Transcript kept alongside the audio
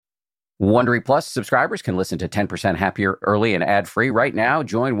Wondery Plus subscribers can listen to 10% Happier early and ad-free right now.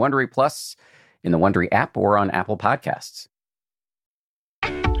 Join Wondery Plus in the Wondery app or on Apple Podcasts.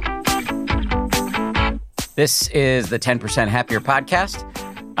 This is the 10% Happier podcast.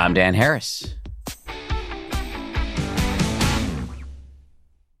 I'm Dan Harris.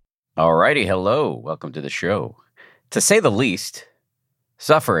 All righty, hello. Welcome to the show. To say the least,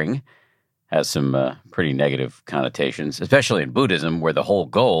 suffering has some pretty negative connotations, especially in Buddhism, where the whole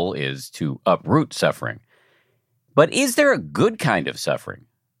goal is to uproot suffering. But is there a good kind of suffering?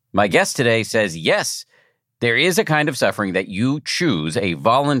 My guest today says, yes, there is a kind of suffering that you choose, a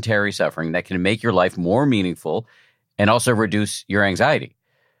voluntary suffering that can make your life more meaningful and also reduce your anxiety.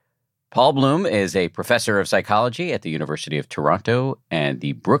 Paul Bloom is a professor of psychology at the University of Toronto and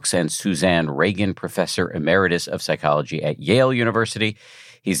the Brooks and Suzanne Reagan Professor Emeritus of Psychology at Yale University.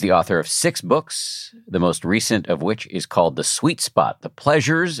 He's the author of 6 books, the most recent of which is called The Sweet Spot: The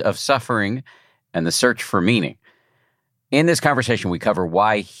Pleasures of Suffering and the Search for Meaning. In this conversation, we cover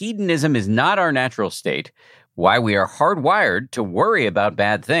why hedonism is not our natural state, why we are hardwired to worry about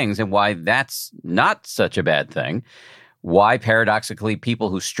bad things, and why that's not such a bad thing, why, paradoxically,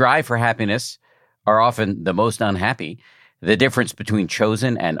 people who strive for happiness are often the most unhappy, the difference between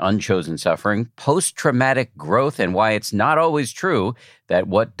chosen and unchosen suffering, post-traumatic growth, and why it's not always true that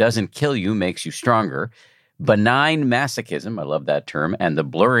what doesn't kill you makes you stronger, benign masochism, I love that term, and the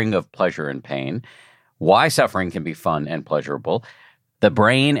blurring of pleasure and pain, why suffering can be fun and pleasurable, the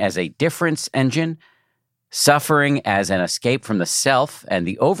brain as a difference engine, suffering as an escape from the self, and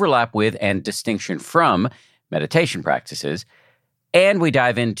the overlap with and distinction from meditation practices. And we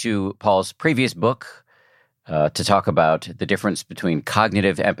dive into Paul's previous book, to talk about the difference between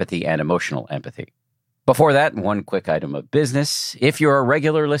cognitive empathy and emotional empathy. Before that, one quick item of business. If you're a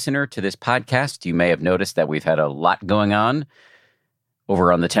regular listener to this podcast, you may have noticed that we've had a lot going on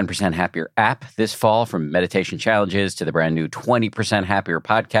over on the 10% Happier app this fall, from meditation challenges to the brand new 20% Happier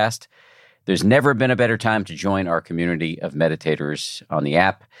podcast. There's never been a better time to join our community of meditators on the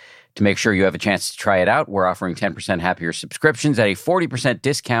app. To make sure you have a chance to try it out, we're offering 10% Happier subscriptions at a 40%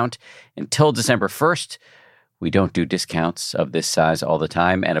 discount until December 1st. We don't do discounts of this size all the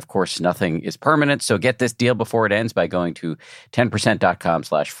time. And of course, nothing is permanent. So get this deal before it ends by going to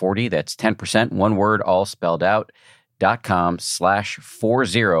 10%.com/40. That's 10%, one word, all spelled out,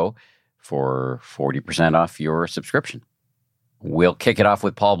 .com/40 for 40% off your subscription. We'll kick it off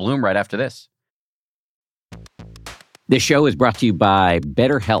with Paul Bloom right after this. This show is brought to you by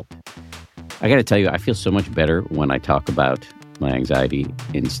BetterHelp. I got to tell you, I feel so much better when I talk about my anxiety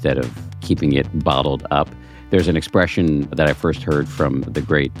instead of keeping it bottled up. There's an expression that I first heard from the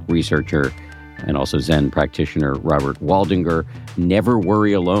great researcher and also Zen practitioner Robert Waldinger: never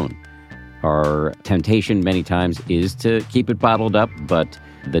worry alone. Our temptation many times is to keep it bottled up, but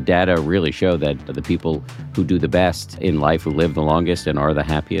the data really show that the people who do the best in life, who live the longest and are the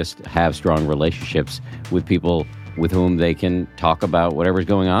happiest, have strong relationships with people with whom they can talk about whatever's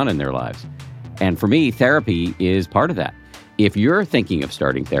going on in their lives. And for me, therapy is part of that. If you're thinking of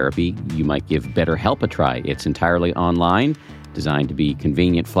starting therapy, you might give BetterHelp a try. It's entirely online, designed to be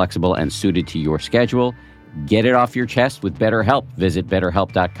convenient, flexible, and suited to your schedule. Get it off your chest with BetterHelp. Visit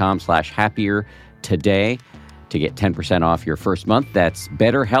BetterHelp.com/happier today to get 10% off your first month. That's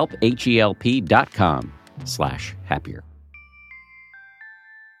BetterHelp, HELP.com/happier.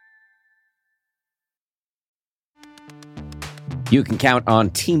 You can count on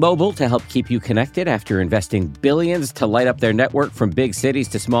T-Mobile to help keep you connected. After investing billions to light up their network from big cities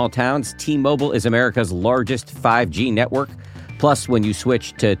to small towns, T-Mobile is America's largest 5G network. Plus, when you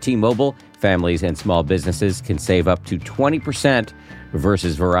switch to T-Mobile, families and small businesses can save up to 20%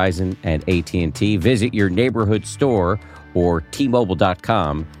 versus Verizon and AT&T. Visit your neighborhood store or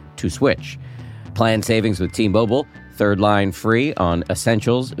T-Mobile.com to switch. Plan savings with T-Mobile. Third line free on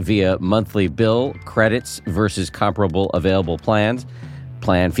essentials via monthly bill credits versus comparable available plans.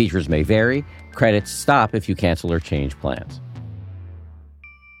 Plan features may vary. Credits stop if you cancel or change plans.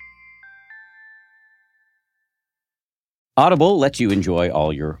 Audible lets you enjoy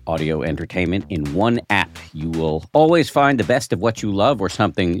all your audio entertainment in one app. You will always find the best of what you love or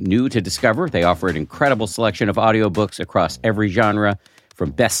something new to discover. They offer an incredible selection of audiobooks across every genre,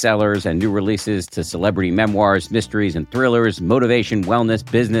 from bestsellers and new releases to celebrity memoirs, mysteries and thrillers, motivation, wellness,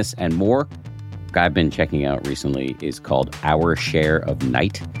 business, and more. I've been checking out recently is called Our Share of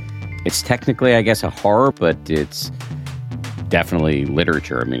Night. It's technically, I guess, a horror, but it's definitely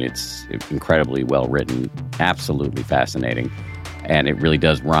literature. I mean, it's incredibly well written, absolutely fascinating, and it really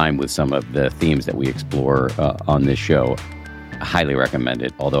does rhyme with some of the themes that we explore on this show. I highly recommend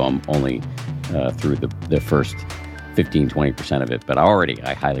it, although I'm only through the first 15-20% of it, but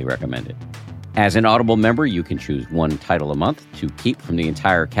I highly recommend it. As an Audible member, you can choose one title a month to keep from the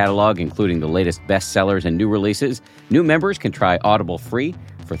entire catalog, including the latest bestsellers and new releases. New members can try Audible free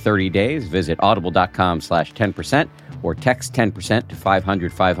for 30 days. Visit audible.com/10% or text 10% to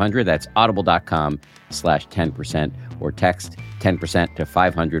 500-500. That's audible.com/10% or text 10% to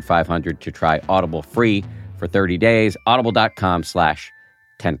 500-500 to try Audible free for 30 days.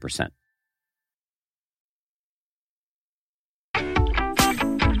 Audible.com/10%.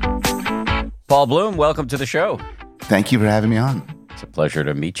 Paul Bloom, welcome to the show. Thank you for having me on. It's a pleasure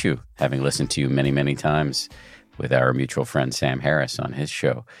to meet you, having listened to you many, many times with our mutual friend Sam Harris on his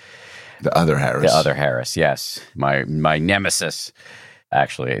show. The other Harris. The other Harris, yes. My nemesis.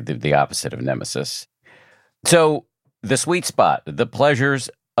 Actually, the opposite of nemesis. So, the sweet spot, the pleasures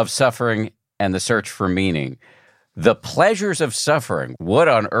of suffering and the search for meaning. The pleasures of suffering, what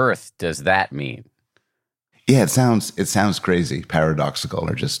on earth does that mean? Yeah, it sounds crazy, paradoxical,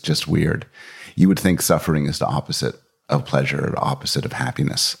 or just weird. You would think suffering is the opposite of pleasure, or the opposite of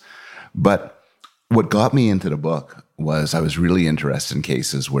happiness. But what got me into the book was I was really interested in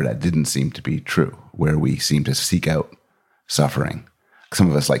cases where that didn't seem to be true, where we seem to seek out suffering. Some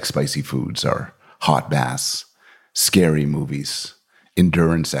of us like spicy foods or hot baths, scary movies,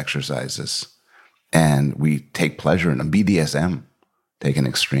 endurance exercises, and we take pleasure in them. BDSM, taken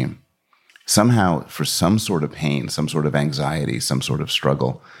extreme. Somehow, for some sort of pain, some sort of anxiety, some sort of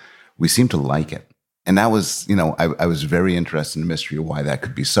struggle, we seem to like it. And that was, I was very interested in the mystery of why that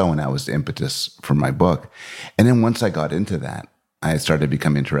could be so, and that was the impetus for my book. And then once I got into that, I started to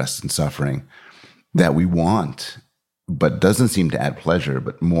become interested in suffering that we want, but doesn't seem to add pleasure,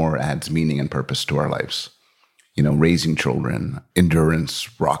 but more adds meaning and purpose to our lives. Raising children,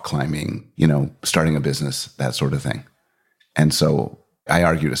 endurance, rock climbing, starting a business, that sort of thing. And so I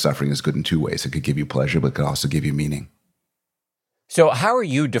argue that suffering is good in two ways. It could give you pleasure, but it could also give you meaning. So how are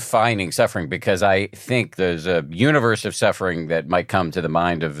you defining suffering? Because I think there's a universe of suffering that might come to the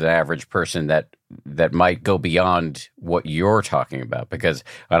mind of the average person that might go beyond what you're talking about. Because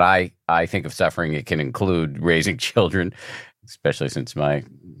when I think of suffering, it can include raising children, especially since my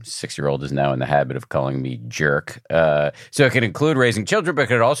 6-year-old is now in the habit of calling me jerk. So it can include raising children, but it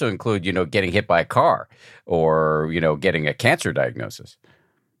could also include, getting hit by a car or, getting a cancer diagnosis.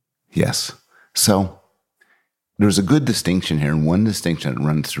 Yes. So there's a good distinction here. And one distinction that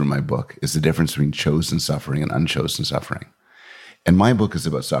runs through my book is the difference between chosen suffering and unchosen suffering. And my book is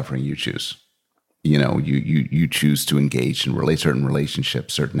about suffering you choose. You choose to engage in certain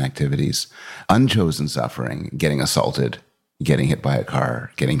relationships, certain activities. Unchosen suffering, getting assaulted, getting hit by a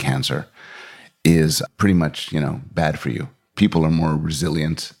car, getting cancer, is pretty much, bad for you. People are more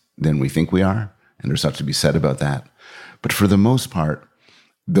resilient than we think we are, and there's something to be said about that. But for the most part,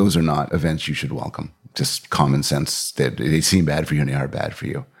 those are not events you should welcome. Just common sense that they seem bad for you and they are bad for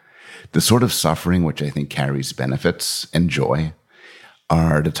you. The sort of suffering which I think carries benefits and joy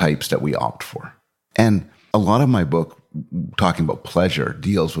are the types that we opt for. And a lot of my book, talking about pleasure,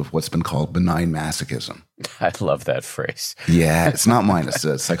 deals with what's been called benign masochism. I love that phrase. Yeah, it's not mine. It's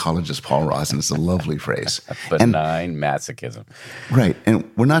a psychologist, Paul Rosen. It's a lovely phrase. Benign masochism. Right. And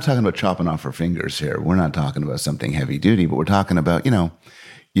we're not talking about chopping off our fingers here. We're not talking about something heavy duty, but we're talking about,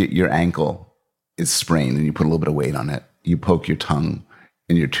 your ankle is sprained and you put a little bit of weight on it. You poke your tongue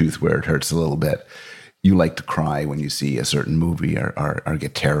in your tooth where it hurts a little bit. You like to cry when you see a certain movie or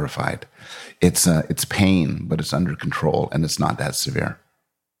get terrified. It's pain, but it's under control and it's not that severe.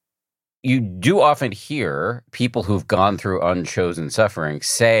 You do often hear people who've gone through unchosen suffering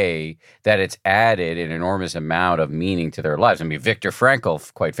say that it's added an enormous amount of meaning to their lives. I mean, Viktor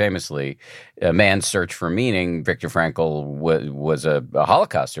Frankl, quite famously, A Man's Search for Meaning. Viktor Frankl was a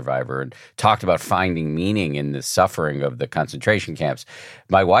Holocaust survivor and talked about finding meaning in the suffering of the concentration camps.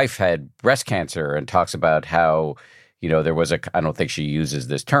 My wife had breast cancer and talks about how there was I don't think she uses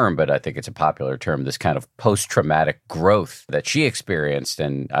this term, but I think it's a popular term, this kind of post-traumatic growth that she experienced.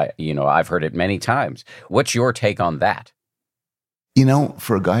 And, I've heard it many times. What's your take on that?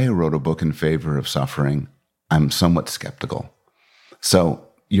 For a guy who wrote a book in favor of suffering, I'm somewhat skeptical. So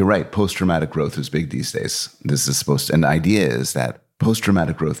you're right. Post-traumatic growth is big these days. And the idea is that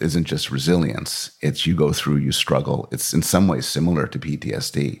post-traumatic growth isn't just resilience. It's you go through, you struggle. It's in some ways similar to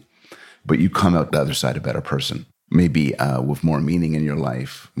PTSD, but you come out the other side a better person. Maybe with more meaning in your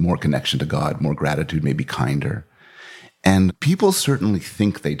life, more connection to God, more gratitude, maybe kinder. And people certainly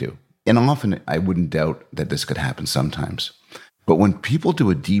think they do. And often I wouldn't doubt that this could happen sometimes. But when people do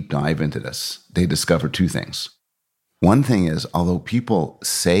a deep dive into this, they discover two things. One thing is, although people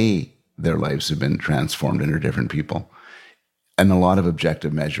say their lives have been transformed and are different people, And a lot of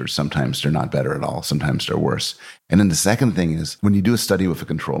objective measures, sometimes they're not better at all. Sometimes they're worse. And then the second thing is when you do a study with a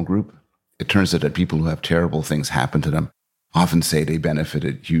control group, it turns out that people who have terrible things happen to them often say they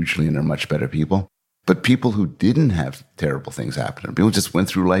benefited hugely and are much better people. But people who didn't have terrible things happen to them, people who just went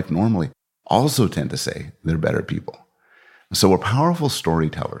through life normally, also tend to say they're better people. So we're powerful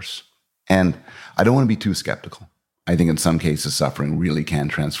storytellers. And I don't want to be too skeptical. I think in some cases, suffering really can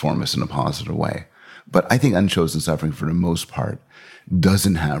transform us in a positive way. But I think unchosen suffering, for the most part,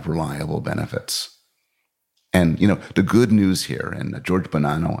 doesn't have reliable benefits. And, the good news here, and George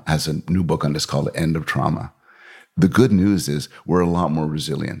Bonanno has a new book on this called End of Trauma. The good news is we're a lot more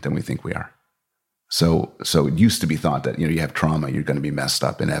resilient than we think we are. So it used to be thought that, you have trauma, you're going to be messed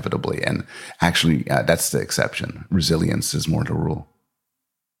up inevitably. And actually, that's the exception. Resilience is more the rule.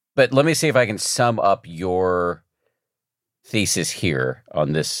 But let me see if I can sum up your thesis here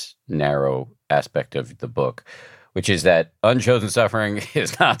on this narrow aspect of the book, which is that unchosen suffering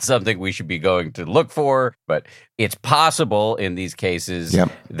is not something we should be going to look for, but it's possible in these cases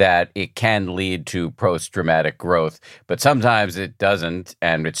that it can lead to post-traumatic growth, but sometimes it doesn't,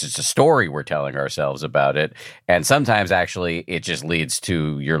 and it's just a story we're telling ourselves about it, and sometimes actually it just leads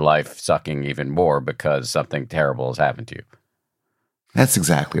to your life sucking even more because something terrible has happened to you. That's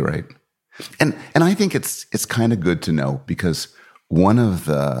exactly right. And I think it's kind of good to know, because one of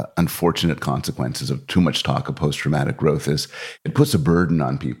the unfortunate consequences of too much talk of post-traumatic growth is it puts a burden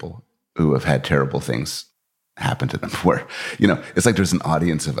on people who have had terrible things happen to them, where, it's like there's an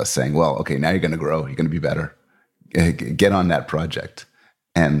audience of us saying, well, okay, now you're going to grow, you're going to be better, get on that project.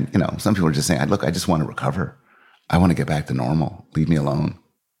 And, some people are just saying, look, I just want to recover. I want to get back to normal. Leave me alone.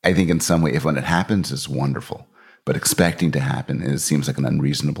 I think in some way, if when it happens, it's wonderful. But expecting to happen, it seems like an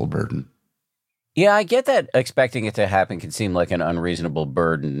unreasonable burden. Yeah, I get that expecting it to happen can seem like an unreasonable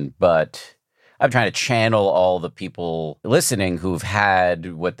burden, but I'm trying to channel all the people listening who've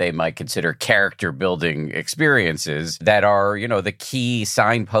had what they might consider character-building experiences that are, the key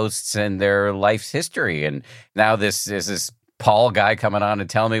signposts in their life's history. And now this is this Paul guy coming on and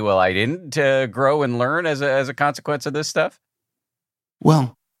telling me, well, I didn't grow and learn as a consequence of this stuff?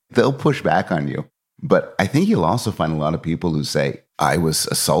 Well, they'll push back on you. But I think you'll also find a lot of people who say, I was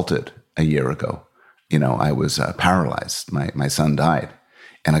assaulted a year ago. I was paralyzed. My son died.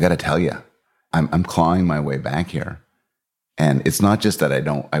 And I got to tell you, I'm clawing my way back here. And it's not just that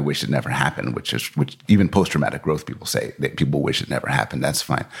I wish it never happened, which even post-traumatic growth people say that people wish it never happened. That's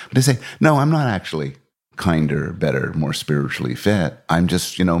fine. But they say, no, I'm not actually kinder, better, more spiritually fit. I'm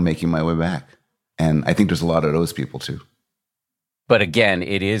just, making my way back. And I think there's a lot of those people too. But again,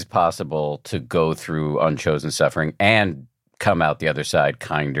 it is possible to go through unchosen suffering and come out the other side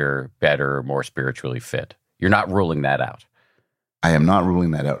kinder, better, more spiritually fit. You're not ruling that out. I am not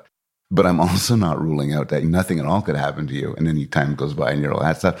ruling that out. But I'm also not ruling out that nothing at all could happen to you. And then time goes by and you're all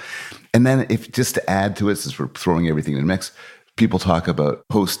that stuff. And then if just to add to it, since we're throwing everything in the mix, people talk about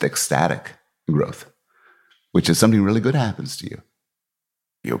post-ecstatic growth, which is something really good happens to you.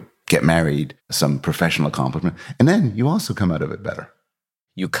 You get married, some professional accomplishment, and then you also come out of it better.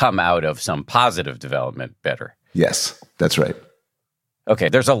 You come out of some positive development better. Yes, that's right. Okay,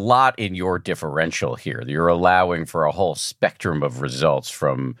 there's a lot in your differential here. You're allowing for a whole spectrum of results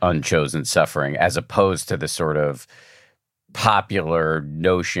from unchosen suffering, as opposed to the sort of popular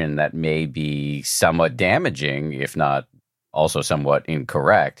notion that may be somewhat damaging, if not also somewhat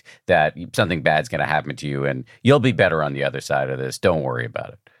incorrect, that something bad's going to happen to you and you'll be better on the other side of this. Don't worry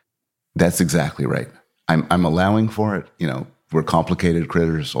about it. That's exactly right. I'm allowing for it. We're complicated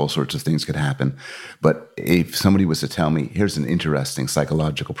critters. All sorts of things could happen. But if somebody was to tell me, here's an interesting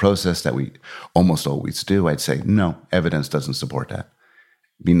psychological process that we almost always do, I'd say, no, evidence doesn't support that.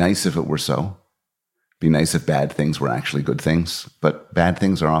 Be nice if it were so. Be nice if bad things were actually good things. But bad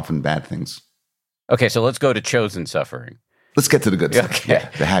things are often bad things. Okay, so let's go to chosen suffering. Let's get to the good stuff. Okay. Yeah,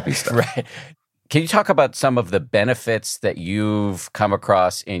 the happy stuff. Right. Can you talk about some of the benefits that you've come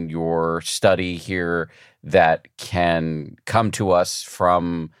across in your study here that can come to us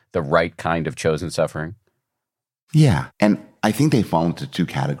from the right kind of chosen suffering? Yeah. And I think they fall into two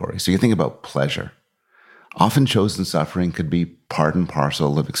categories. So you think about pleasure. Often chosen suffering could be part and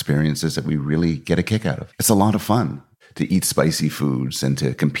parcel of experiences that we really get a kick out of. It's a lot of fun to eat spicy foods and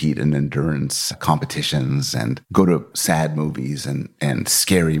to compete in endurance competitions and go to sad movies and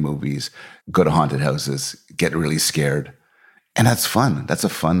scary movies, go to haunted houses, get really scared. And that's fun. That's a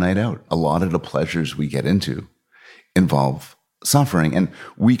fun night out. A lot of the pleasures we get into involve suffering. And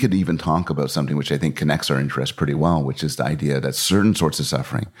we could even talk about something which I think connects our interest pretty well, which is the idea that certain sorts of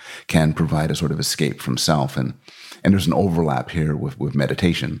suffering can provide a sort of escape from self. And there's an overlap here with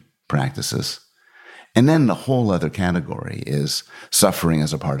meditation practices. And then the whole other category is suffering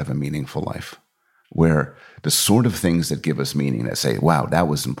as a part of a meaningful life, where the sort of things that give us meaning, that say, wow, that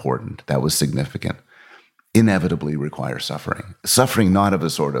was important, that was significant, inevitably require suffering. Suffering not of a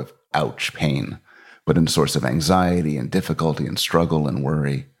sort of ouch pain, but in a source of anxiety and difficulty and struggle and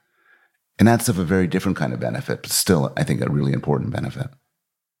worry. And that's of a very different kind of benefit, but still, I think, a really important benefit.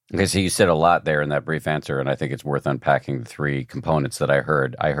 Okay, so you said a lot there in that brief answer, and I think it's worth unpacking the three components that I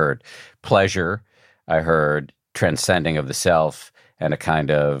heard. I heard pleasure, I heard transcending of the self, and a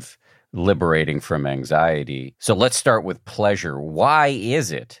kind of liberating from anxiety. So let's start with pleasure. Why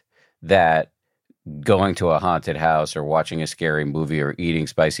is it that going to a haunted house or watching a scary movie or eating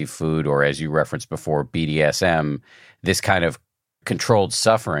spicy food, or as you referenced before, BDSM, this kind of controlled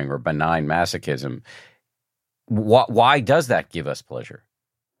suffering or benign masochism, why does that give us pleasure?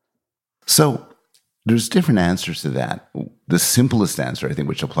 So there's different answers to that. The simplest answer, I think,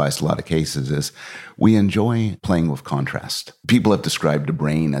 which applies to a lot of cases, is we enjoy playing with contrast. People have described the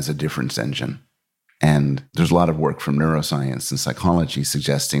brain as a difference engine. And there's a lot of work from neuroscience and psychology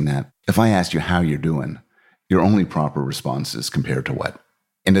suggesting that if I ask you how you're doing, your only proper response is compared to what?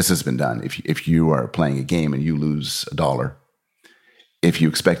 And this has been done. If you are playing a game and you lose $1, if you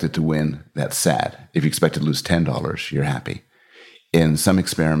expected to win, that's sad. If you expected to lose $10, you're happy. In some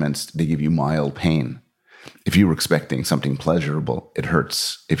experiments, they give you mild pain. If you were expecting something pleasurable, it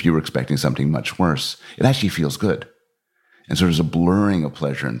hurts. If you were expecting something much worse, it actually feels good. And so there's a blurring of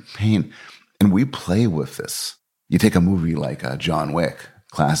pleasure and pain. And we play with this. You take a movie like John Wick,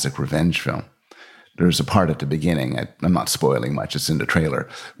 classic revenge film. There's a part at the beginning, I'm not spoiling much, it's in the trailer,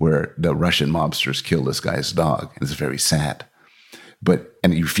 where the Russian mobsters kill this guy's dog. And it's very sad.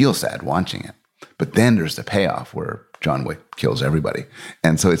 And you feel sad watching it. But then there's the payoff where John Wick kills everybody.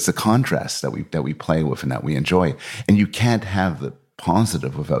 And so it's the contrast that we play with and that we enjoy. And you can't have the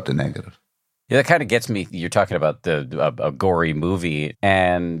positive without the negative. Yeah, that kind of gets me. You're talking about a gory movie,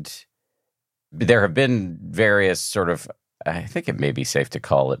 and there have been various sort of, I think it may be safe to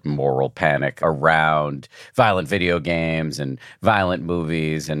call it moral panic around violent video games and violent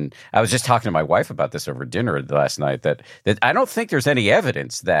movies. And I was just talking to my wife about this over dinner last night, that I don't think there's any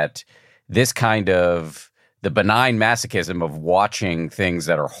evidence that this kind of the benign masochism of watching things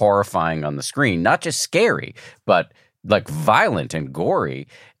that are horrifying on the screen, not just scary, but like violent and gory,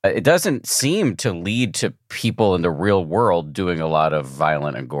 it doesn't seem to lead to people in the real world doing a lot of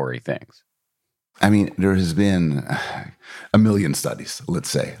violent and gory things. I mean, there has been a million studies, let's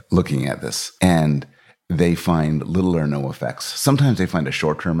say, looking at this, and they find little or no effects. Sometimes they find a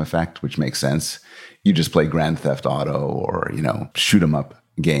short-term effect, which makes sense. You just play Grand Theft Auto or, shoot 'em up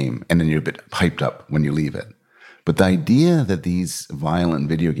game, and then you're a bit hyped up when you leave it. But the idea that these violent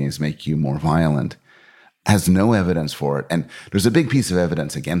video games make you more violent has no evidence for it. And there's a big piece of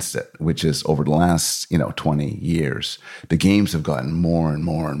evidence against it, which is over the last, 20 years, the games have gotten more and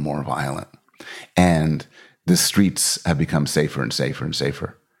more and more violent. And the streets have become safer and safer and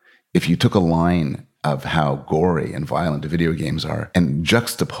safer. If you took a line of how gory and violent the video games are and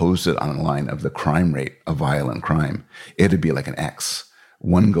juxtaposed it on a line of the crime rate of violent crime, it'd be like an X.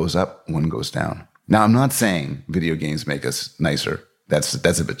 One goes up, one goes down. Now, I'm not saying video games make us nicer. That's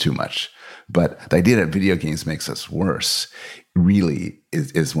a bit too much. But the idea that video games makes us worse really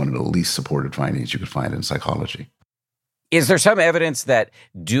is one of the least supported findings you could find in psychology. Is there some evidence that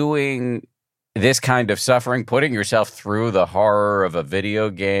doing this kind of suffering, putting yourself through the horror of a video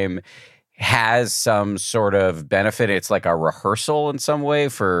game, has some sort of benefit? It's like a rehearsal in some way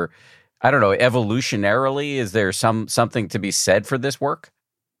for, I don't know, evolutionarily, is there something to be said for this work?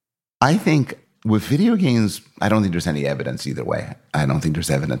 I think with video games, I don't think there's any evidence either way. I don't think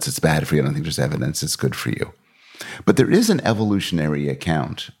there's evidence it's bad for you. I don't think there's evidence it's good for you. But there is an evolutionary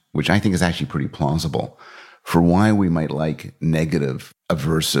account, which I think is actually pretty plausible, for why we might like negative,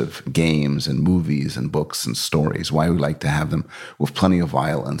 aversive games and movies and books and stories, why we like to have them with plenty of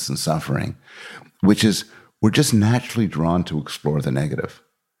violence and suffering, which is we're just naturally drawn to explore the negative.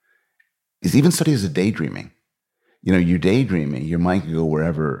 It's even studies of daydreaming. You're daydreaming, your mind can go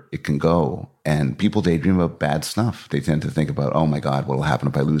wherever it can go. And people daydream about bad stuff. They tend to think about, oh my God, what will happen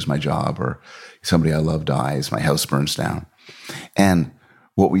if I lose my job, or somebody I love dies, my house burns down. And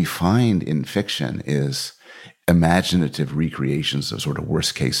what we find in fiction is imaginative recreations of sort of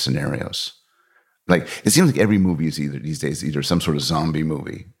worst case scenarios. Like, it seems like every movie is these days either some sort of zombie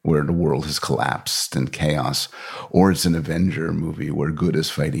movie where the world has collapsed and chaos, or it's an Avenger movie where good is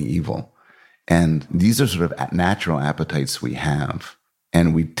fighting evil. And these are sort of natural appetites we have,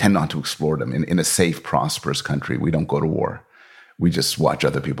 and we tend not to explore them. In a safe, prosperous country, we don't go to war. We just watch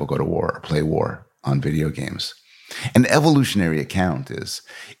other people go to war or play war on video games. An evolutionary account is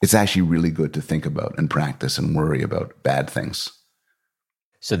it's actually really good to think about and practice and worry about bad things.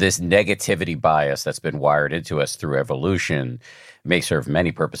 So this negativity bias that's been wired into us through evolution may serve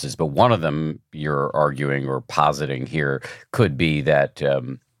many purposes, but one of them you're arguing or positing here could be that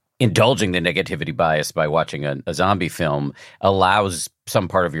indulging the negativity bias by watching a zombie film allows some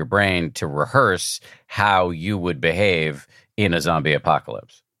part of your brain to rehearse how you would behave in a zombie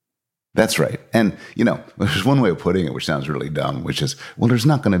apocalypse. That's right. And, there's one way of putting it, which sounds really dumb, which is, well, there's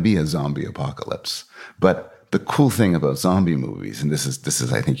not going to be a zombie apocalypse. But the cool thing about zombie movies, and this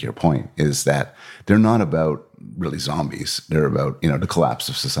is, I think, your point, is that they're not about really zombies. They're about, the collapse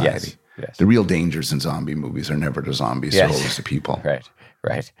of society. Yes. The real dangers in zombie movies are never the zombies, they're always the people.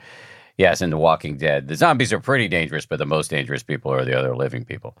 Right. Yes, in The Walking Dead, the zombies are pretty dangerous, but the most dangerous people are the other living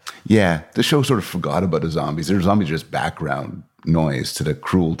people. Yeah, the show sort of forgot about the zombies. The zombies are just background noise to the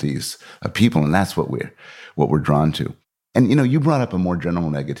cruelties of people, and that's what we're drawn to. And you brought up a more general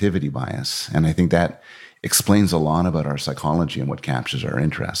negativity bias, and I think that explains a lot about our psychology and what captures our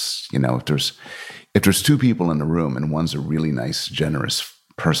interests. If there's two people in the room and one's a really nice, generous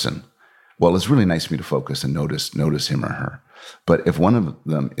person, well, it's really nice for me to focus and notice him or her. But if one of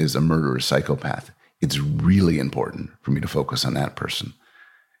them is a murderous psychopath, it's really important for me to focus on that person.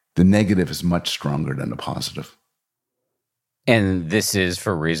 The negative is much stronger than the positive. And this is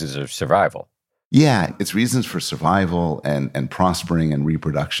for reasons of survival. Yeah, it's reasons for survival and prospering and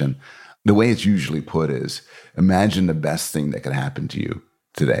reproduction. The way it's usually put is, imagine the best thing that could happen to you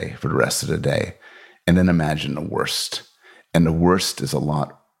today for the rest of the day, and then imagine the worst. And the worst is a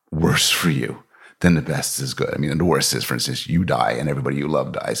lot worse for you than the best is good. I mean, the worst is, for instance, you die and everybody you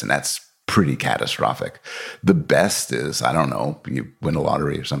love dies, and that's pretty catastrophic. The best is, I don't know, you win the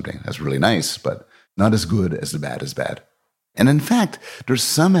lottery or something. That's really nice, but not as good as the bad is bad. And in fact, there's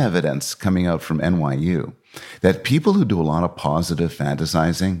some evidence coming out from NYU that people who do a lot of positive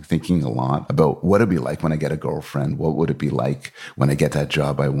fantasizing, thinking a lot about what it'd be like when I get a girlfriend, what would it be like when I get that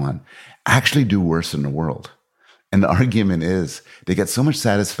job I want, actually do worse in the world. And the argument is they get so much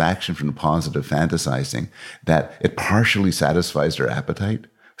satisfaction from the positive fantasizing that it partially satisfies their appetite.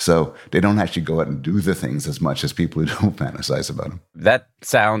 So they don't actually go out and do the things as much as people who don't fantasize about them. That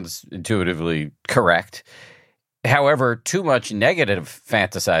sounds intuitively correct. However, too much negative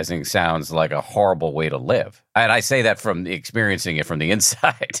fantasizing sounds like a horrible way to live. And I say that from experiencing it from the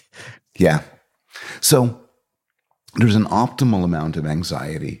inside. Yeah. So there's an optimal amount of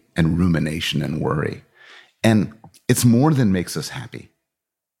anxiety and rumination and worry. And it's more than makes us happy.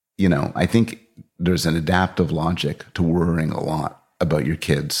 I think there's an adaptive logic to worrying a lot about your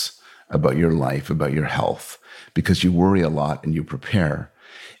kids, about your life, about your health, because you worry a lot and you prepare.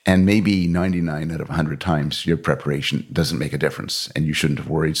 And maybe 99 out of 100 times, your preparation doesn't make a difference and you shouldn't have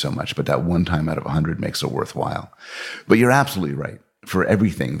worried so much. But that one time out of 100 makes it worthwhile. But you're absolutely right. For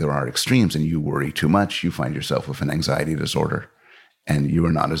everything, there are extremes, and you worry too much, you find yourself with an anxiety disorder and you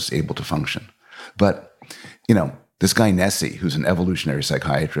are not as able to function. But, this guy Nessie, who's an evolutionary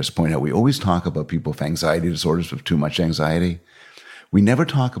psychiatrist, pointed out we always talk about people with anxiety disorders with too much anxiety. We never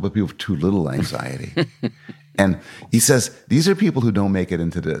talk about people with too little anxiety. And he says, these are people who don't make it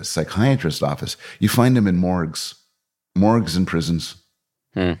into the psychiatrist's office. You find them in morgues and prisons,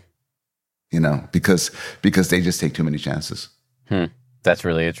 because they just take too many chances. That's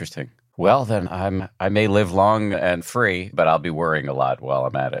really interesting. Well, then I may live long and free, but I'll be worrying a lot while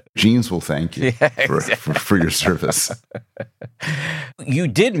I'm at it. Genes will thank you for your service. You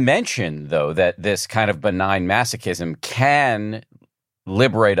did mention, though, that this kind of benign masochism can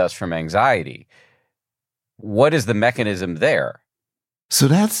liberate us from anxiety. What is the mechanism there? So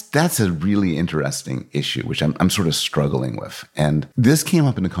that's a really interesting issue, which I'm sort of struggling with. And this came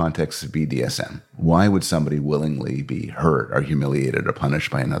up in the context of BDSM. Why would somebody willingly be hurt or humiliated or punished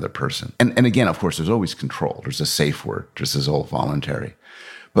by another person? And again, of course, there's always control. There's a safe word, just as all voluntary.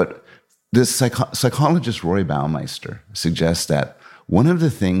 But this psychologist Roy Baumeister suggests that one of the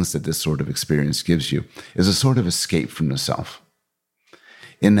things that this sort of experience gives you is a sort of escape from the self.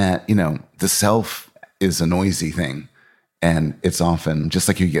 In that, the self is a noisy thing. And it's often, just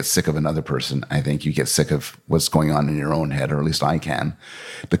like you get sick of another person, I think you get sick of what's going on in your own head, or at least I can.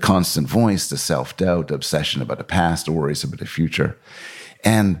 The constant voice, the self-doubt, the obsession about the past, the worries about the future.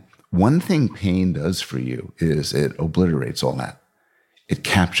 And one thing pain does for you is it obliterates all that. It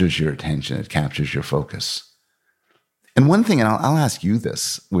captures your attention. It captures your focus. And one thing, and I'll ask you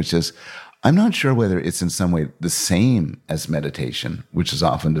this, which is, I'm not sure whether it's in some way the same as meditation, which is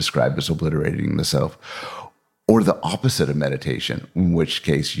often described as obliterating the self, or the opposite of meditation, in which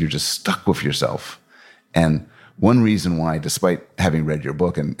case you're just stuck with yourself. And one reason why, despite having read your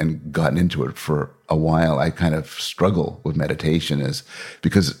book and gotten into it for a while, I kind of struggle with meditation is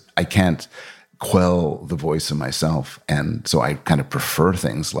because I can't quell the voice of myself. And so I kind of prefer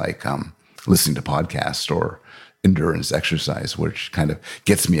things like listening to podcasts or endurance exercise, which kind of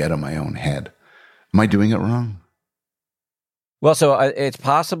gets me out of my own head. Am I doing it wrong? Well, so it's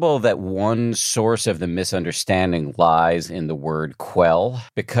possible that one source of the misunderstanding lies in the word quell,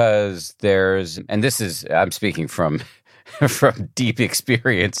 because and this is, I'm speaking from from deep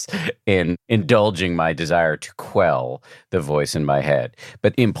experience in indulging my desire to quell the voice in my head.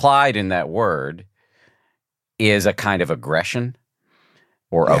 But implied in that word is a kind of aggression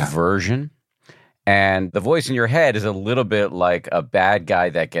or aversion. And the voice in your head is a little bit like a bad guy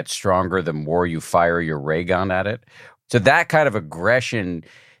that gets stronger the more you fire your ray gun at it. So that kind of aggression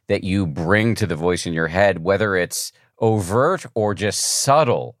that you bring to the voice in your head, whether it's overt or just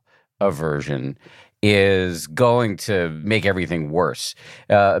subtle aversion, is going to make everything worse.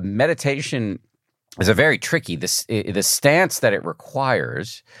 Meditation is a very tricky, the stance that it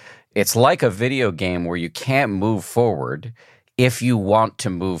requires. It's like a video game where you can't move forward if you want to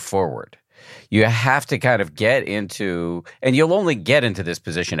move forward. You have to kind of get into, and you'll only get into this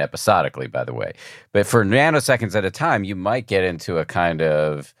position episodically, by the way, but for nanoseconds at a time, you might get into a kind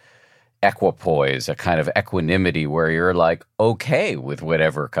of equipoise, a kind of equanimity where you're like, okay with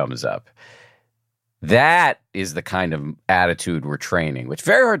whatever comes up. That is the kind of attitude we're training, which is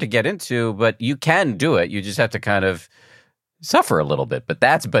very hard to get into, but you can do it. You just have to kind of suffer a little bit. But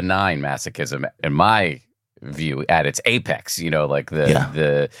that's benign masochism in my view at its apex, like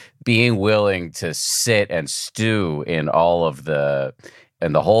the being willing to sit and stew in all of the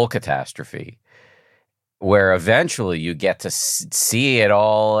whole catastrophe, where eventually you get to see it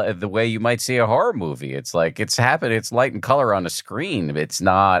all the way you might see a horror movie. It's like it's happening. It's light and color on a screen. It's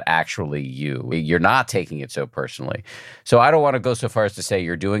not actually you. You're not taking it so personally. So I don't want to go so far as to say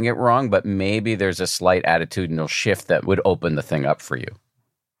you're doing it wrong, but maybe there's a slight attitudinal shift that would open the thing up for you.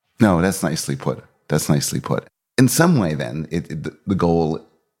 No, that's nicely put. That's nicely put. In some way, then, the goal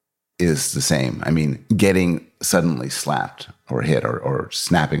is the same. I mean, getting suddenly slapped or hit or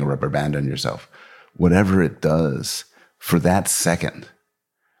snapping a rubber band on yourself, whatever it does, for that second,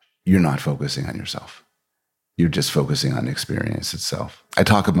 you're not focusing on yourself. You're just focusing on the experience itself. I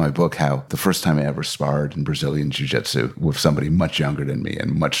talk in my book how the first time I ever sparred in Brazilian Jiu-Jitsu with somebody much younger than me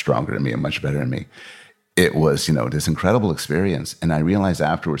and much stronger than me and much better than me, it was, this incredible experience. And I realized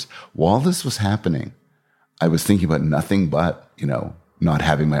afterwards, while this was happening, I was thinking about nothing but, not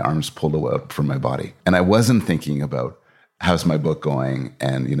having my arms pulled away from my body. And I wasn't thinking about how's my book going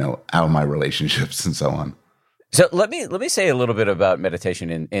and, how are my relationships and so on. So let me say a little bit about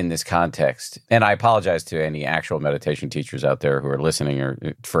meditation in this context. And I apologize to any actual meditation teachers out there who are listening or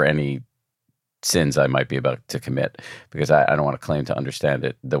for any sins I might be about to commit, because I don't want to claim to understand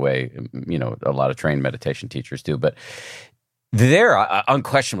it the way, a lot of trained meditation teachers do. But there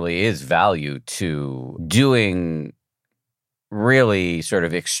unquestionably is value to doing really sort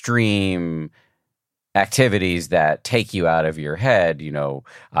of extreme activities that take you out of your head.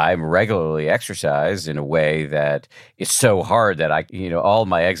 I'm regularly exercise in a way that it's so hard that all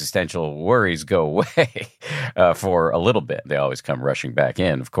my existential worries go away for a little bit. They always come rushing back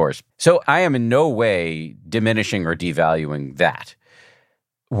in, of course. So I am in no way diminishing or devaluing that.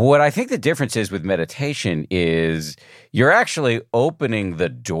 What I think the difference is with meditation is you're actually opening the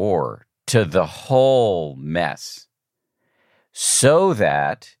door to the whole mess so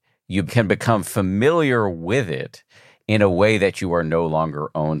that you can become familiar with it in a way that you are no longer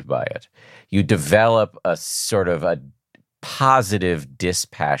owned by it. You develop a sort of a positive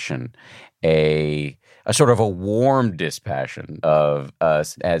dispassion, a sort of a warm dispassion of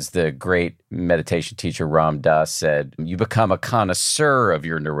us. As the great meditation teacher Ram Dass said, you become a connoisseur of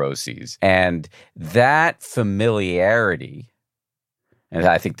your neuroses. And that familiarity, and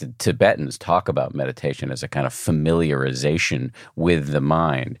I think the Tibetans talk about meditation as a kind of familiarization with the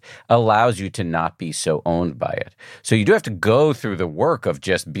mind, allows you to not be so owned by it. So you do have to go through the work of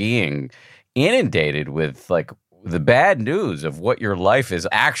just being inundated with the bad news of what your life is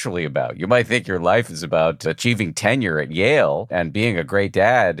actually about. You might think your life is about achieving tenure at Yale and being a great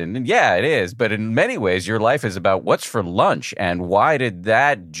dad. And yeah, it is. But in many ways, your life is about what's for lunch and why did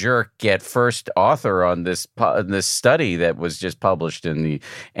that jerk get first author on this study that was just published in the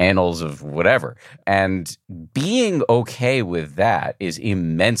annals of whatever. And being okay with that is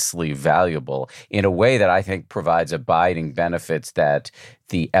immensely valuable in a way that I think provides abiding benefits that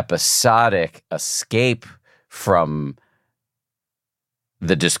the episodic escape from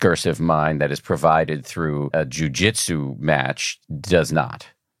the discursive mind that is provided through a jiu-jitsu match does not.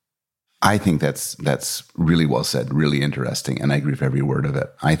 I think that's really well said, really interesting, and I agree with every word of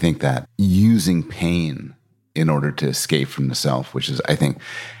it. I think that using pain in order to escape from the self, which is, I think,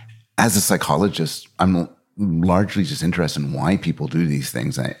 as a psychologist, I'm largely just interested in why people do these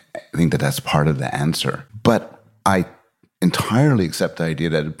things. I think that that's part of the answer. But I entirely accept the idea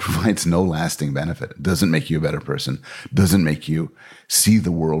that it provides no lasting benefit. It doesn't make you a better person, doesn't make you see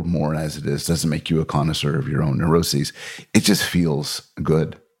the world more as it is, doesn't make you a connoisseur of your own neuroses. It just feels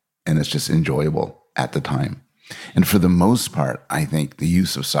good. And it's just enjoyable at the time. And for the most part, I think the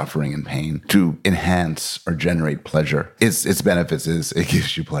use of suffering and pain to enhance or generate pleasure, its benefits is it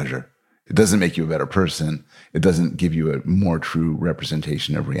gives you pleasure. It doesn't make you a better person. It doesn't give you a more true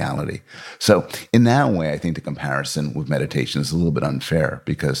representation of reality. So in that way, I think the comparison with meditation is a little bit unfair,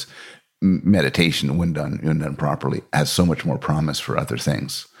 because meditation, when done properly, has so much more promise for other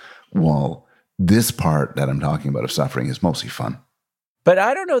things. While this part that I'm talking about of suffering is mostly fun. But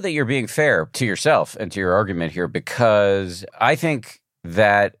I don't know that you're being fair to yourself and to your argument here, because I think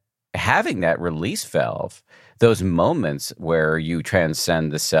that having that release valve, those moments where you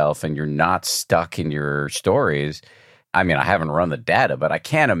transcend the self and you're not stuck in your stories, I mean, I haven't run the data, but I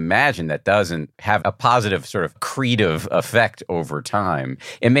can't imagine that doesn't have a positive sort of accretive effect over time.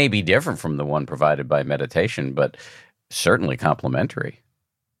 It may be different from the one provided by meditation, but certainly complementary.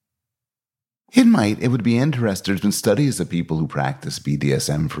 It might. It would be interesting. There's been studies of people who practice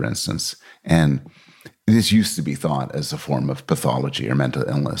BDSM, for instance, and this used to be thought as a form of pathology or mental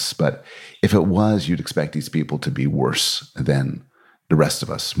illness. But if it was, you'd expect these people to be worse than the rest of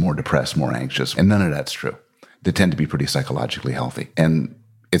us, more depressed, more anxious. And none of that's true. They tend to be pretty psychologically healthy. And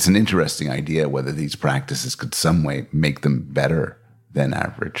it's an interesting idea whether these practices could some way make them better than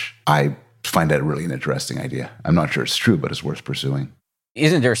average. I find that really an interesting idea. I'm not sure it's true, but it's worth pursuing.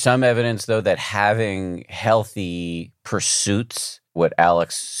 Isn't there some evidence, though, that having healthy pursuits, what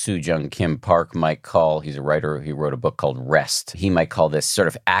Alex Soojung Kim Park might call, he's a writer, he wrote a book called Rest. He might call this sort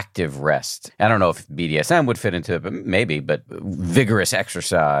of active rest. I don't know if BDSM would fit into it, but maybe, but vigorous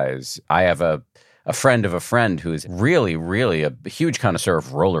exercise. I have a friend of a friend who is really, really a huge connoisseur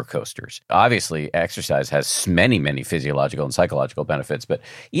of roller coasters. Obviously, exercise has many, many physiological and psychological benefits, but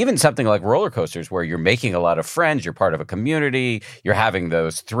even something like roller coasters where you're making a lot of friends, you're part of a community, you're having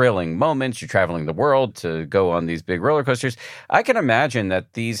those thrilling moments, you're traveling the world to go on these big roller coasters. I can imagine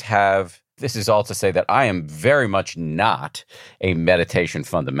that these have... This is all to say that I am very much not a meditation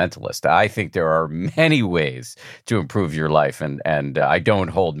fundamentalist. I think there are many ways to improve your life, and I don't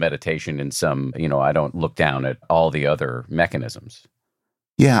hold meditation in some, I don't look down at all the other mechanisms.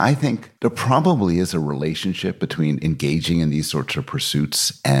 Yeah, I think there probably is a relationship between engaging in these sorts of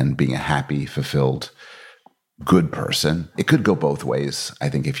pursuits and being a happy, fulfilled, good person. It could go both ways. I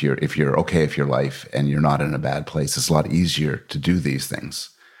think if you're okay with your life and you're not in a bad place, it's a lot easier to do these things.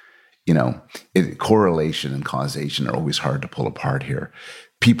 Correlation and causation are always hard to pull apart here.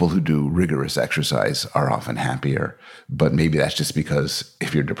 People who do rigorous exercise are often happier, but maybe that's just because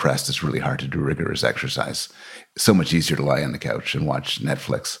if you're depressed, it's really hard to do rigorous exercise. It's so much easier to lie on the couch and watch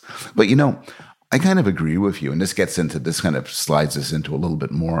Netflix. But I kind of agree with you, and this kind of slides us into a little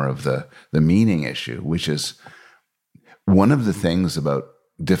bit more of the meaning issue, which is one of the things about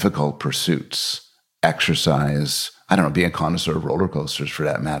difficult pursuits, exercise, being a connoisseur of roller coasters for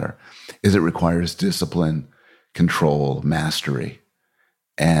that matter, is it requires discipline, control, mastery.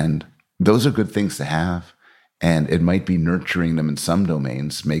 And those are good things to have. And it might be nurturing them in some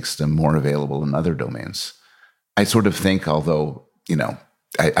domains makes them more available in other domains. I sort of think, although,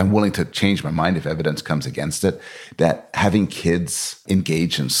 I'm willing to change my mind if evidence comes against it, that having kids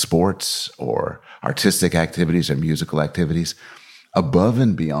engage in sports or artistic activities or musical activities above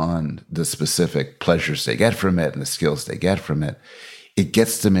and beyond the specific pleasures they get from it and the skills they get from it, it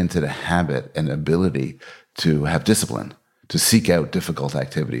gets them into the habit and ability to have discipline, to seek out difficult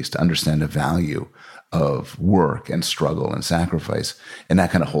activities, to understand the value of work and struggle and sacrifice. And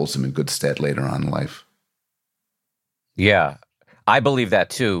that kind of holds them in good stead later on in life. Yeah, I believe that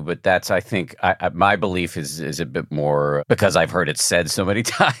too, but that's, I think, my belief is a bit more because I've heard it said so many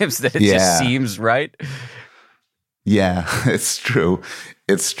times that it just seems right. Yeah, it's true.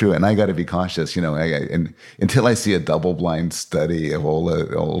 It's true. And I got to be cautious, and until I see a double-blind study of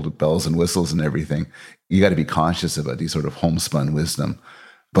all the bells and whistles and everything, you got to be cautious about these sort of homespun wisdom.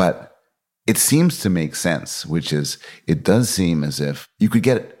 But it seems to make sense, which is it does seem as if you could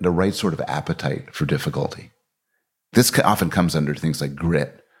get the right sort of appetite for difficulty. This often comes under things like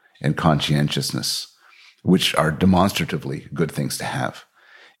grit and conscientiousness, which are demonstratively good things to have.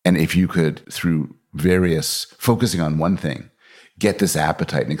 And if you could, through focusing on one thing, get this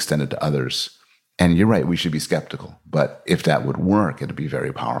appetite and extend it to others. And you're right, we should be skeptical. But if that would work, it'd be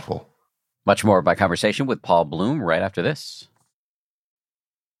very powerful. Much more of my conversation with Paul Bloom right after this.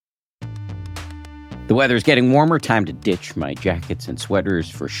 The weather is getting warmer. Time to ditch my jackets and sweaters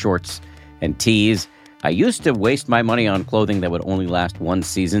for shorts and tees. I used to waste my money on clothing that would only last one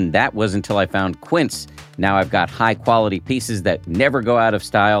season. That was until I found Quince. Now I've got high-quality pieces that never go out of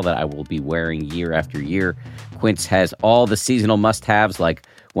style that I will be wearing year after year. Quince has all the seasonal must-haves like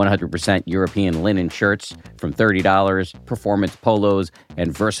 100% European linen shirts from $30, performance polos,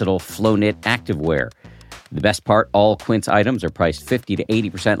 and versatile flow-knit activewear. The best part, all Quince items are priced 50 to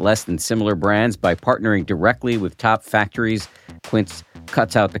 80% less than similar brands. By partnering directly with top factories, Quince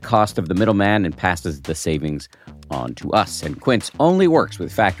cuts out the cost of the middleman and passes the savings on to us. And Quince only works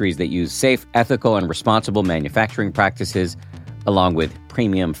with factories that use safe, ethical, and responsible manufacturing practices, along with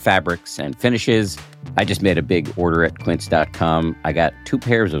premium fabrics and finishes. I just made a big order at quince.com. I got 2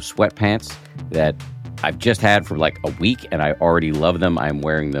 pairs of sweatpants that I've just had for like a week, and I already love them. I'm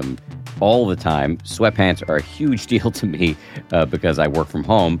wearing them all the time. Sweatpants are a huge deal to me because I work from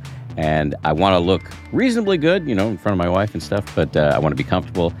home and I want to look reasonably good, you know, in front of my wife and stuff, but I want to be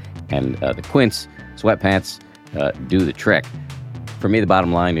comfortable. And the Quince sweatpants do the trick. For me, the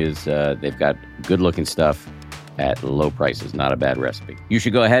bottom line is they've got good looking stuff at low prices. Not a bad recipe. You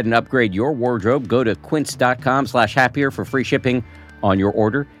should go ahead and upgrade your wardrobe. Go to quince.com/happier for free shipping on your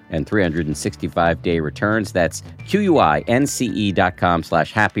order and 365-day returns. That's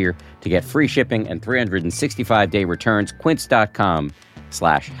QUINCE.com/happier to get free shipping and 365-day returns.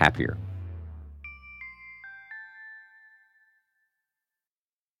 Quince.com/happier.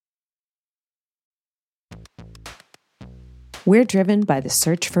 We're driven by the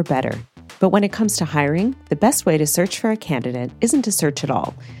search for better. But when it comes to hiring, the best way to search for a candidate isn't to search at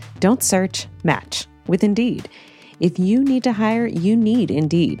all. Don't search, match with Indeed. If you need to hire, you need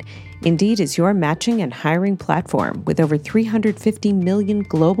Indeed. Indeed is your matching and hiring platform with over 350 million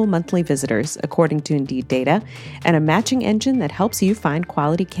global monthly visitors, according to Indeed data, and a matching engine that helps you find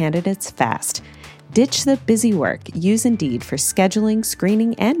quality candidates fast. Ditch the busy work. Use Indeed for scheduling,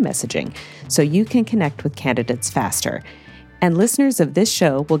 screening, and messaging so you can connect with candidates faster. And listeners of this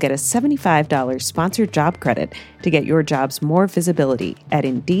show will get a $75 sponsored job credit to get your jobs more visibility at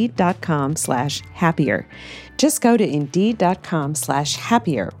Indeed.com/happier. Just go to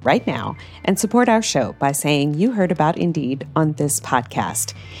Indeed.com/happier right now and support our show by saying you heard about Indeed on this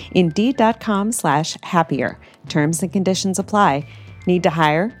podcast. Indeed.com/happier. Terms and conditions apply. Need to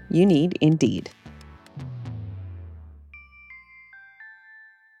hire? You need Indeed.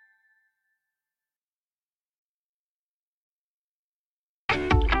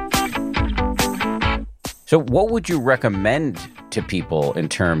 So what would you recommend to people in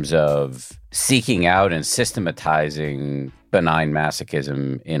terms of seeking out and systematizing benign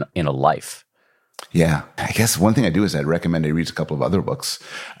masochism in a life? Yeah, I guess one thing I do is I'd recommend they read a couple of other books.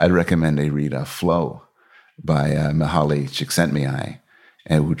 I'd recommend they read Flow by Mihaly Csikszentmihalyi,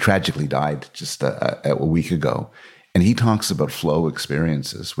 who tragically died just a week ago. And he talks about flow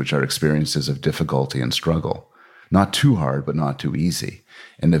experiences, which are experiences of difficulty and struggle. Not too hard, but not too easy,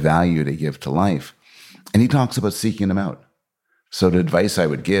 and the value they give to life. And he talks about seeking them out. So the advice I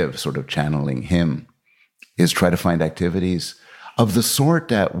would give, sort of channeling him, is try to find activities of the sort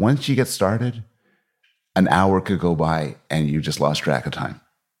that once you get started, an hour could go by and you just lost track of time.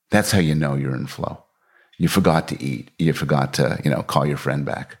 That's how you know you're in flow. You forgot to eat. You forgot to, call your friend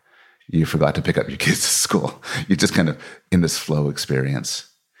back. You forgot to pick up your kids to school. You're just kind of in this flow experience.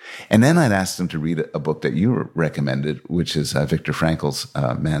 And then I'd ask them to read a book that you recommended, which is Viktor Frankl's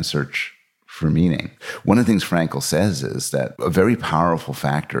Man's Search for Meaning. One of the things Frankl says is that a very powerful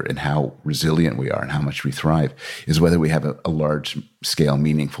factor in how resilient we are and how much we thrive is whether we have a large-scale,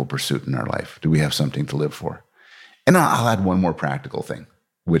 meaningful pursuit in our life. Do we have something to live for? And I'll add one more practical thing,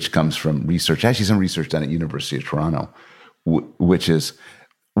 which comes from research, actually some research done at University of Toronto, which is,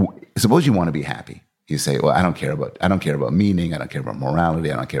 suppose you want to be happy. You say, well, I don't care about meaning, I don't care about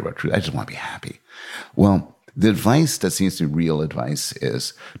morality, I don't care about truth, I just want to be happy. Well, the advice that seems to be real advice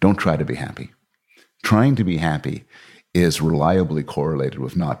is don't try to be happy. Trying to be happy is reliably correlated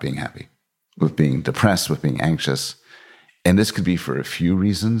with not being happy, with being depressed, with being anxious. And this could be for a few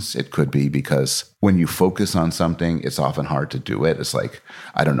reasons. It could be because when you focus on something, it's often hard to do it. It's like,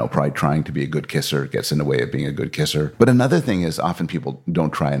 probably trying to be a good kisser gets in the way of being a good kisser. But another thing is often people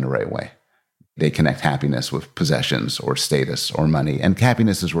don't try in the right way. They connect happiness with possessions or status or money. And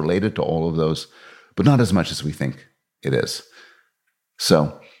happiness is related to all of those, but not as much as we think it is.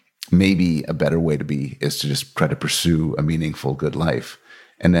 So maybe a better way to be is to just try to pursue a meaningful, good life.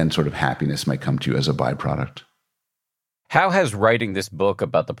 And then sort of happiness might come to you as a byproduct. How has writing this book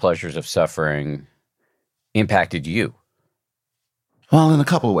about the pleasures of suffering impacted you? Well, in a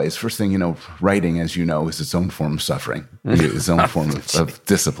couple of ways. First thing, writing, as you know, is its own form of suffering, its own form of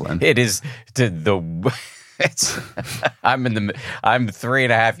discipline. It is I'm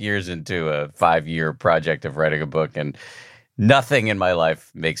 3.5 years into a 5-year project of writing a book, and nothing in my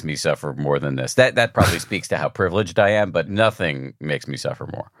life makes me suffer more than this. That probably speaks to how privileged I am, but nothing makes me suffer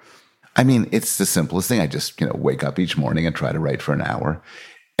more. I mean, it's the simplest thing. I just, wake up each morning and try to write for an hour.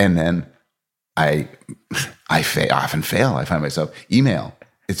 And then I often fail. I find myself email.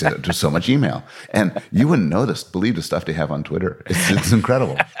 It's just so much email. And you wouldn't know this. Believe the stuff they have on Twitter. It's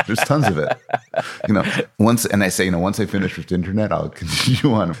incredible. There's tons of it. Once I finish with the internet, I'll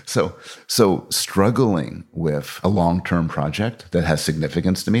continue on. So struggling with a long-term project that has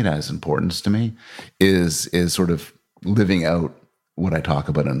significance to me, that has importance to me, is sort of living out what I talk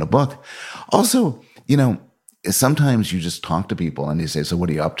about in the book. Also, sometimes you just talk to people and they say, so what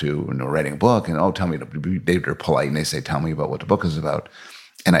are you up to? And they're writing a book, and tell me. They're polite and they say, tell me about what the book is about.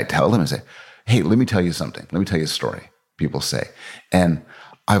 And I tell them, I say, hey, let me tell you something. Let me tell you a story, people say. And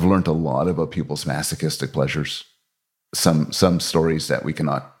I've learned a lot about people's masochistic pleasures. Some stories that we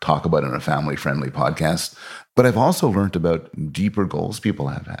cannot talk about in a family-friendly podcast. But I've also learned about deeper goals people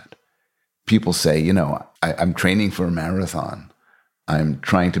have had. People say, I'm training for a marathon. I'm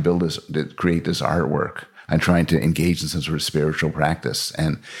trying to create this artwork. I'm trying to engage in some sort of spiritual practice.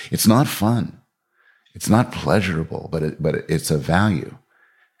 And it's not fun. It's not pleasurable, but it's a value.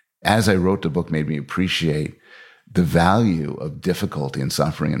 As I wrote the book, made me appreciate the value of difficulty and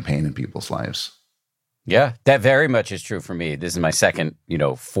suffering and pain in people's lives. Yeah, that very much is true for me. This is my second,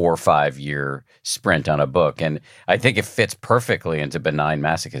 4 or 5 year sprint on a book. And I think it fits perfectly into benign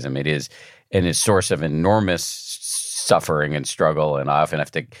masochism. It is a source of enormous suffering and struggle. And I often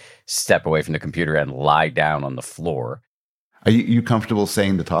have to step away from the computer and lie down on the floor. Are you comfortable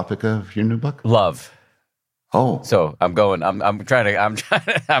saying the topic of your new book? Love. Oh, so I'm doing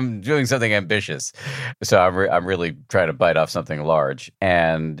something ambitious. So I'm really trying to bite off something large,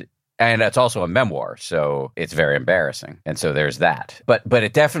 and it's also a memoir, so it's very embarrassing. And so there's that. But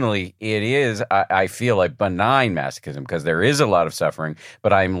it is, I feel like benign masochism, because there is a lot of suffering,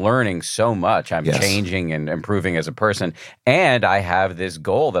 but I'm learning so much. I'm changing and improving as a person. And I have this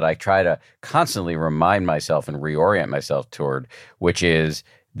goal that I try to constantly remind myself and reorient myself toward, which is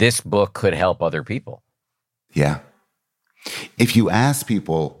this book could help other people. Yeah. If you ask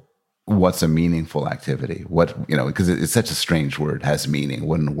people what's a meaningful activity, because it's such a strange word, has meaning.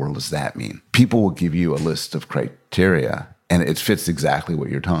 What in the world does that mean? People will give you a list of criteria, and it fits exactly what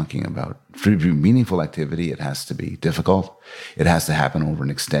you're talking about. For it to be meaningful activity, it has to be difficult. It has to happen over an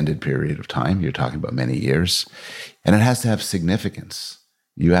extended period of time. You're talking about many years. And it has to have significance.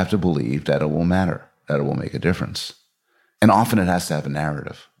 You have to believe that it will matter, that it will make a difference. And often it has to have a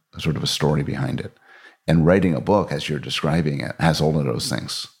narrative, a sort of a story behind it. And writing a book, as you're describing it, has all of those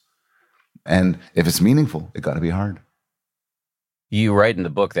things. And if it's meaningful, it got to be hard. You write in the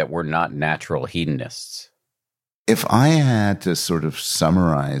book that we're not natural hedonists. If I had to sort of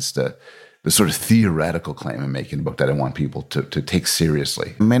summarize the sort of theoretical claim I'm making in the book that I want people to take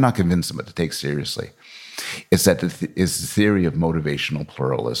seriously, I may not convince them, but to take seriously, it's that it's the theory of motivational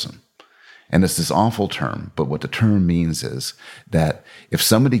pluralism. And it's this awful term, but what the term means is that if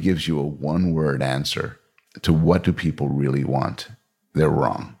somebody gives you a one-word answer to what do people really want, they're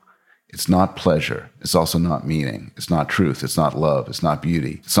wrong. It's not pleasure. It's also not meaning. It's not truth. It's not love. It's not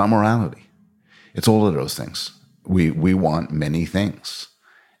beauty. It's not morality. It's all of those things. We want many things.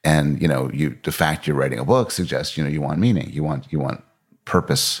 And, the fact you're writing a book suggests, you want meaning. You want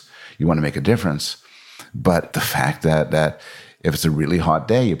purpose. You want to make a difference. But the fact that if it's a really hot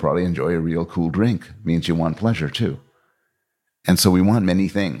day, you probably enjoy a real cool drink, means you want pleasure too. And so we want many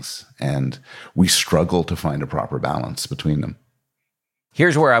things, and we struggle to find a proper balance between them.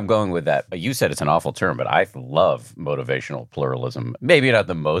 Here's where I'm going with that. You said it's an awful term, but I love motivational pluralism. Maybe not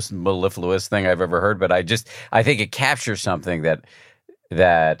the most mellifluous thing I've ever heard, but I think it captures something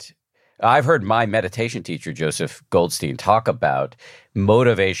that I've heard my meditation teacher, Joseph Goldstein, talk about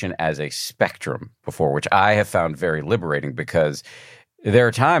motivation as a spectrum before, which I have found very liberating, because there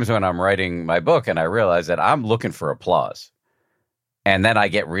are times when I'm writing my book and I realize that I'm looking for applause. And then I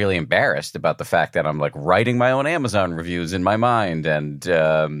get really embarrassed about the fact that I'm like writing my own Amazon reviews in my mind and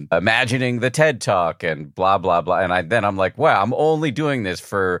imagining the TED Talk and blah, blah, blah. And then I'm like, wow, I'm only doing this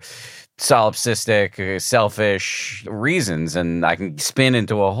for solipsistic, selfish reasons. And I can spin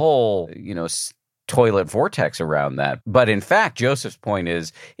into a whole, toilet vortex around that. But in fact, Joseph's point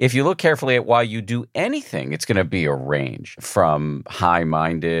is, if you look carefully at why you do anything, it's going to be a range from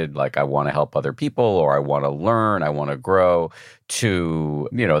high-minded, like I want to help other people, or I want to learn, I want to grow, to,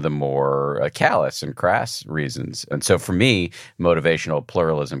 the more callous and crass reasons. And so for me, motivational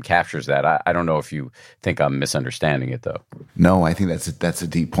pluralism captures that. I don't know if you think I'm misunderstanding it, though. No, I think that's a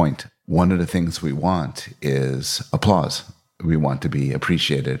deep point. One of the things we want is applause. We want to be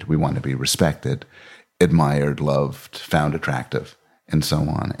appreciated. We want to be respected, admired, loved, found attractive, and so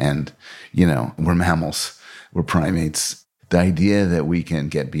on. And, we're mammals, we're primates. The idea that we can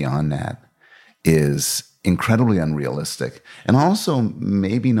get beyond that is incredibly unrealistic. And also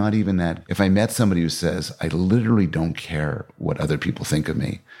maybe not even that. If I met somebody who says, I literally don't care what other people think of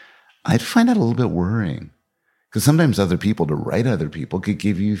me, I'd find that a little bit worrying. Because sometimes other people, to write other people, could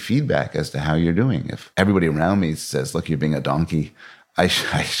give you feedback as to how you're doing. If everybody around me says, look, you're being a donkey, I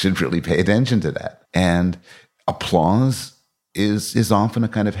should really pay attention to that. And applause is often a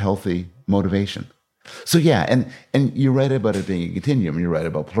kind of healthy motivation. So yeah, and you're right about it being a continuum. You're right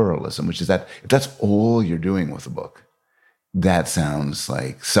about pluralism, which is that if that's all you're doing with a book, that sounds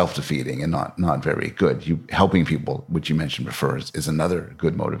like self-defeating and not very good. You helping people, which you mentioned before, is another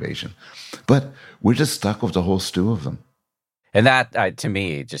good motivation. But we're just stuck with the whole stew of them. And that, to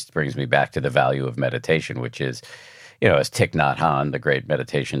me, just brings me back to the value of meditation, which is, as Thich Nhat Hanh, the great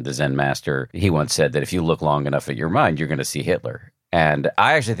meditation, the Zen master, he once said that if you look long enough at your mind, you're going to see Hitler. And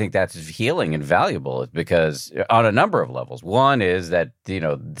I actually think that's healing and valuable because on a number of levels. One is that,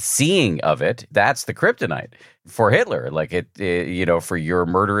 seeing of it, that's the kryptonite for Hitler. Like it for your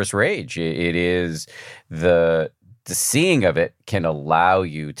murderous rage. It is the seeing of it can allow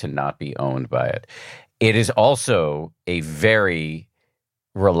you to not be owned by it. It is also a very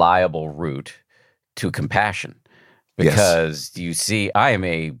reliable route to compassion. Because You see, I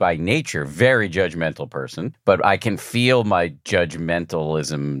am by nature, very judgmental person, but I can feel my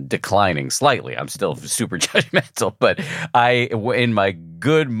judgmentalism declining slightly. I'm still super judgmental, but in my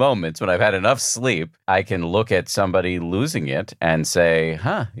good moments, when I've had enough sleep, I can look at somebody losing it and say,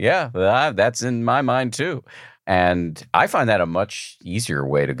 that's in my mind too. And I find that a much easier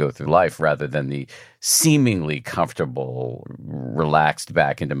way to go through life rather than the seemingly comfortable, relaxed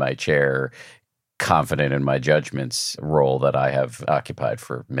back into my chair, confident in my judgments role that I have occupied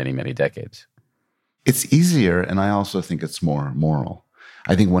for many, many decades. It's easier, and I also think it's more moral.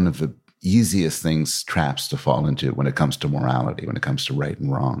 I think one of the easiest traps to fall into when it comes to morality, when it comes to right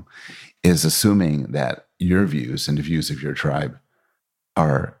and wrong, is assuming that your views and the views of your tribe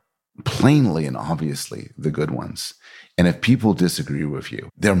are plainly and obviously the good ones. And if people disagree with you,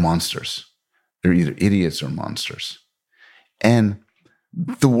 they're monsters. They're either idiots or monsters. And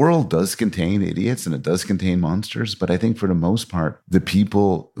the world does contain idiots and it does contain monsters, but I think for the most part, the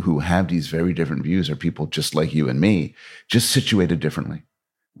people who have these very different views are people just like you and me, just situated differently,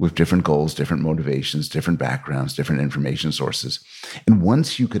 with different goals, different motivations, different backgrounds, different information sources. And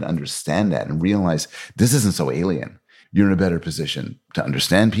once you can understand that and realize this isn't so alien, you're in a better position to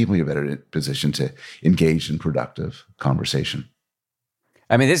understand people, you're in a better position to engage in productive conversation.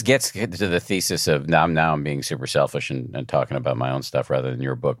 I mean, this gets to the thesis of now I'm being super selfish and talking about my own stuff rather than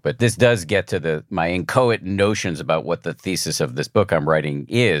your book. But this does get to my inchoate notions about what the thesis of this book I'm writing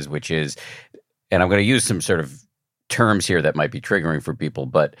is, which is, and I'm going to use some sort of terms here that might be triggering for people,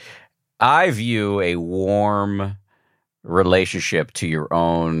 but I view a warm relationship to your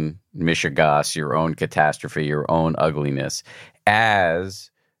own mishigas, your own catastrophe, your own ugliness as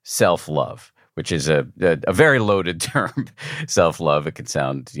self-love, which is a very loaded term. Self-love, it could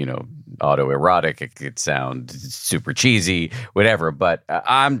sound, autoerotic, it could sound super cheesy, whatever. But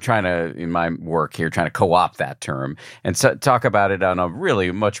I'm trying to, in my work here, trying to co-opt that term and talk about it on a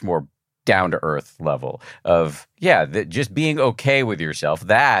really much more down-to-earth level of, just being okay with yourself.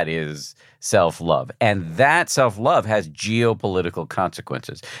 That is self-love. And that self-love has geopolitical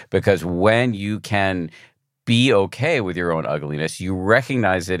consequences because when you can be okay with your own ugliness, you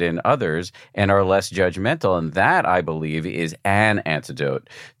recognize it in others and are less judgmental. And that, I believe, is an antidote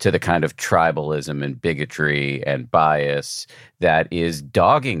to the kind of tribalism and bigotry and bias that is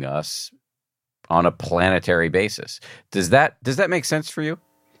dogging us on a planetary basis. Does that make sense for you?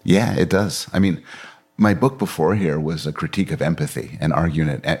 Yeah, it does. I mean, my book before here was a critique of empathy and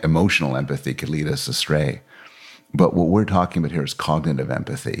arguing that emotional empathy could lead us astray. But what we're talking about here is cognitive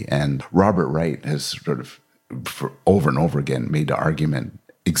empathy. And Robert Wright has sort of over and over again made the argument,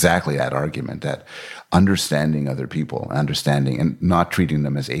 exactly that argument, that understanding other people, understanding and not treating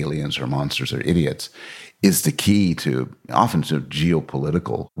them as aliens or monsters or idiots is the key to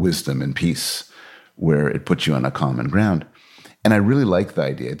geopolitical wisdom and peace, where it puts you on a common ground. And I really like the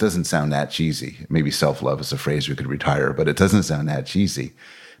idea. It doesn't sound that cheesy. Maybe self-love is a phrase we could retire, but it doesn't sound that cheesy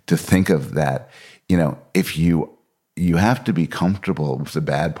to think of that. If you have to be comfortable with the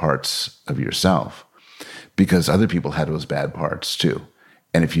bad parts of yourself because other people had those bad parts too.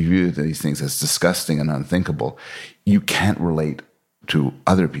 And if you view these things as disgusting and unthinkable, you can't relate to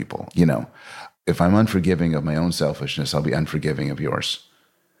other people. If I'm unforgiving of my own selfishness, I'll be unforgiving of yours.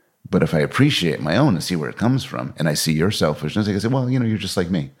 But if I appreciate my own and see where it comes from, and I see your selfishness, I can say, well, you're just like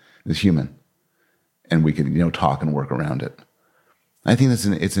me, this human. And we can, talk and work around it. I think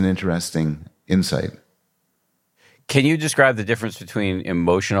it's an interesting insight. Can you describe the difference between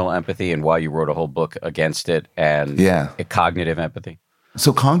emotional empathy and why you wrote a whole book against it and cognitive empathy?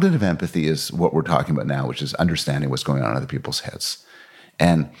 So cognitive empathy is what we're talking about now, which is understanding what's going on in other people's heads.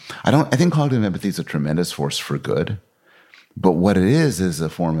 And I think cognitive empathy is a tremendous force for good. But what it is a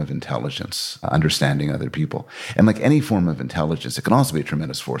form of intelligence, understanding other people. And like any form of intelligence, it can also be a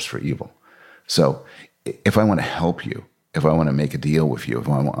tremendous force for evil. So if I want to help you, if I want to make a deal with you, if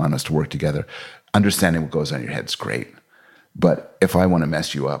I want us to work together, understanding what goes on in your head is great. But if I want to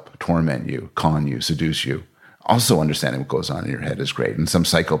mess you up, torment you, con you, seduce you, also understanding what goes on in your head is great. And some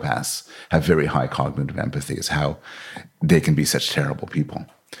psychopaths have very high cognitive empathy, is how they can be such terrible people.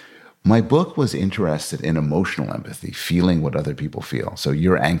 My book was interested in emotional empathy, feeling what other people feel. So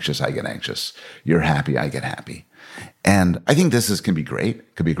you're anxious, I get anxious. You're happy, I get happy. And I think can be great.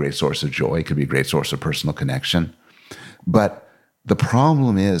 It could be a great source of joy. It could be a great source of personal connection. But the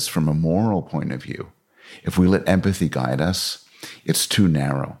problem is, from a moral point of view, if we let empathy guide us, it's too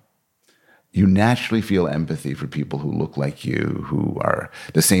narrow. You naturally feel empathy for people who look like you, who are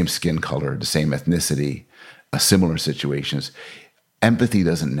the same skin color, the same ethnicity, similar situations. Empathy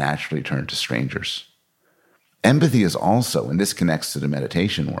doesn't naturally turn to strangers. Empathy is also, and this connects to the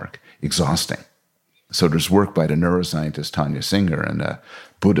meditation work, exhausting. So there's work by the neuroscientist Tanya Singer and a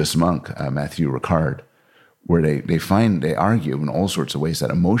Buddhist monk, Matthew Ricard, where they argue in all sorts of ways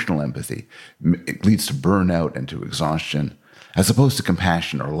that emotional empathy leads to burnout and to exhaustion, as opposed to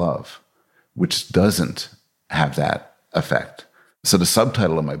compassion or love, which doesn't have that effect. So the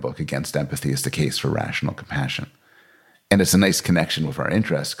subtitle of my book, Against Empathy, is The Case for Rational Compassion. And it's a nice connection with our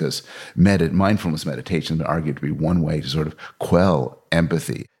interests because mindfulness meditation has been argued to be one way to sort of quell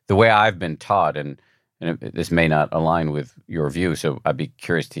empathy. The way I've been taught, and this may not align with your view, so I'd be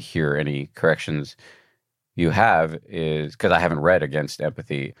curious to hear any corrections you have, is because I haven't read Against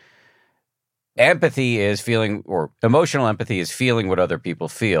Empathy. Empathy is feeling, or emotional empathy is feeling what other people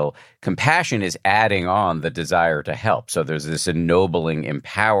feel. Compassion is adding on the desire to help. So there's this ennobling,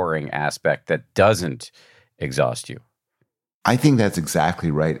 empowering aspect that doesn't exhaust you. I think that's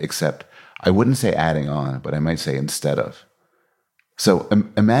exactly right, except I wouldn't say adding on, but I might say instead of. So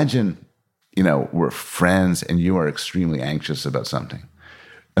imagine, we're friends and you are extremely anxious about something.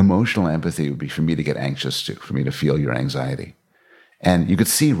 Emotional empathy would be for me to get anxious too, for me to feel your anxiety. And you could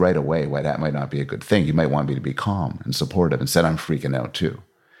see right away why that might not be a good thing. You might want me to be calm and supportive. Instead, I'm freaking out too.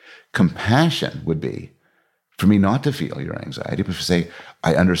 Compassion would be for me not to feel your anxiety, but to say,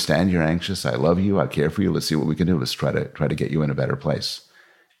 I understand you're anxious. I love you. I care for you. Let's see what we can do. Let's try to get you in a better place.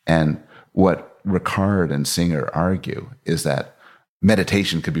 And what Ricard and Singer argue is that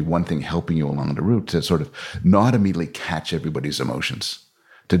meditation could be one thing helping you along the route to sort of not immediately catch everybody's emotions,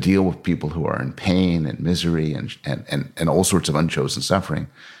 to deal with people who are in pain and misery and all sorts of unchosen suffering,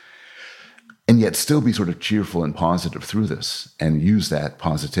 and yet still be sort of cheerful and positive through this and use that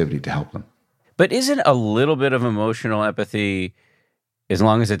positivity to help them. But isn't a little bit of emotional empathy, as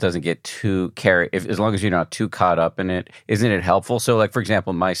long as it doesn't get too as long as you're not too caught up in it, isn't it helpful? So, like, for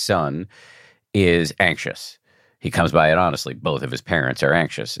example, my son is anxious. He comes by it honestly. Both of his parents are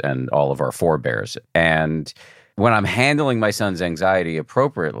anxious, and all of our forebears. And when I'm handling my son's anxiety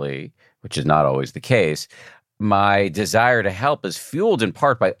appropriately, which is not always the case, my desire to help is fueled in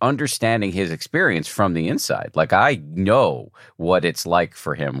part by understanding his experience from the inside. Like, I know what it's like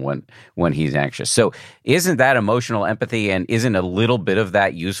for him when he's anxious. So isn't that emotional empathy, and isn't a little bit of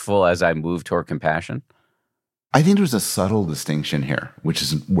that useful as I move toward compassion? I think there's a subtle distinction here, which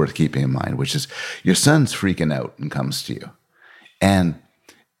is worth keeping in mind, which is your son's freaking out and comes to you. And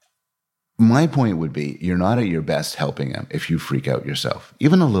my point would be, you're not at your best helping him if you freak out yourself,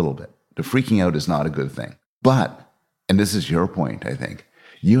 even a little bit. The freaking out is not a good thing. But, and this is your point, I think,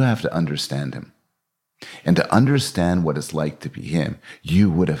 you have to understand him. And to understand what it's like to be him,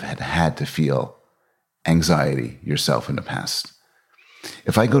 you would have had to feel anxiety yourself in the past.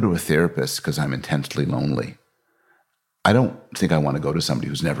 If I go to a therapist because I'm intensely lonely, I don't think I want to go to somebody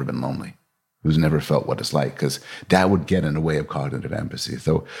who's never been lonely. who's never felt what it's like, because that would get in the way of cognitive empathy.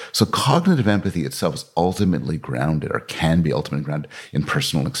 So cognitive empathy itself is ultimately grounded, or can be ultimately grounded, in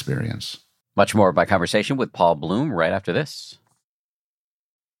personal experience. Much more of my conversation with Paul Bloom right after this.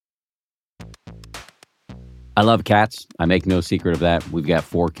 I love cats. I make no secret of that. We've got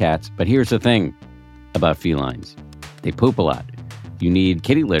 4 cats. But here's the thing about felines. They poop a lot. You need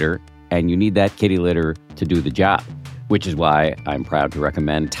kitty litter, and you need that kitty litter to do the job, which is why I'm proud to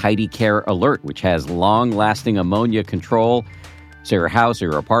recommend Tidy Care Alert, which has long-lasting ammonia control, so your house or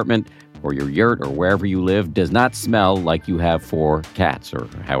your apartment or your yurt or wherever you live does not smell like you have 4 cats, or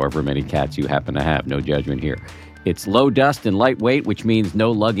however many cats you happen to have. No judgment here. It's low dust and lightweight, which means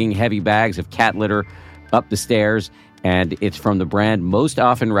no lugging heavy bags of cat litter up the stairs, and it's from the brand most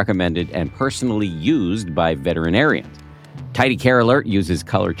often recommended and personally used by veterinarians. Tidy Care Alert uses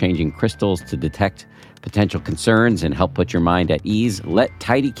color-changing crystals to detect potential concerns and help put your mind at ease. Let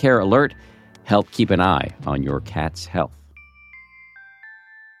Tidy Care Alert help keep an eye on your cat's health.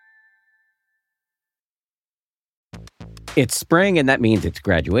 It's spring, and that means it's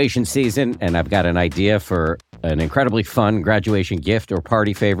graduation season, and I've got an idea for an incredibly fun graduation gift or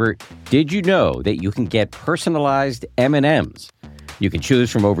party favorite. Did you know that you can get personalized M&Ms? You can choose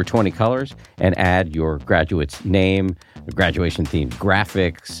from over 20 colors and add your graduate's name, graduation-themed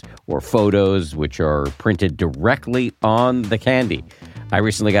graphics, or photos, which are printed directly on the candy. I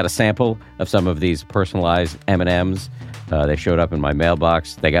recently got a sample of some of these personalized M&Ms. They showed up in my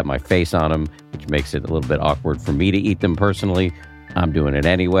mailbox. They got my face on them, which makes it a little bit awkward for me to eat them personally. I'm doing it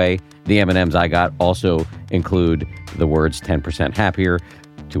anyway. The M&Ms I got also include the words 10% happier,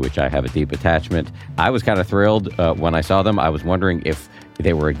 to which I have a deep attachment. I was kind of thrilled when I saw them. I was wondering if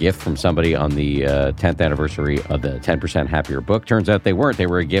they were a gift from somebody on the 10th anniversary of the 10% Happier book. Turns out they weren't. They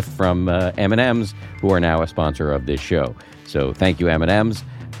were a gift from M&Ms, who are now a sponsor of this show. So thank you, M&Ms.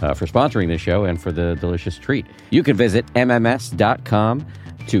 For sponsoring this show and for the delicious treat. You can visit MMS.com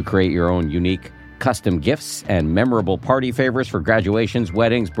to create your own unique custom gifts and memorable party favors for graduations,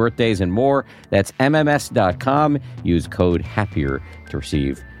 weddings, birthdays, and more. That's MMS.com. Use code HAPPIER to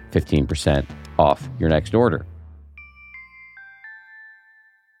receive 15% off your next order.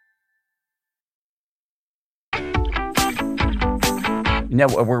 Now,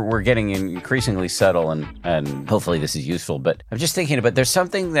 we're getting increasingly subtle, and hopefully this is useful, but I'm just thinking about, there's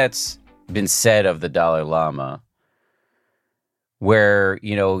something that's been said of the Dalai Lama where,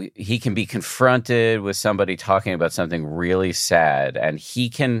 you know, he can be confronted with somebody talking about something really sad, and he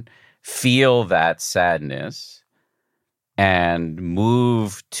can feel that sadness and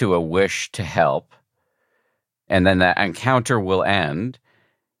move to a wish to help, and then that encounter will end,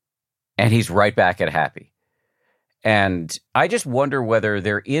 and he's right back at happy. And I just wonder whether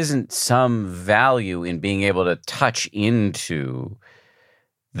there isn't some value in being able to touch into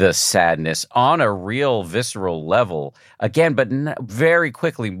the sadness on a real visceral level, again, but very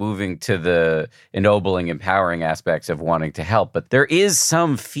quickly moving to the ennobling, empowering aspects of wanting to help. But there is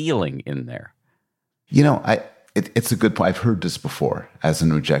some feeling in there. You know, it's a good point. I've heard this before as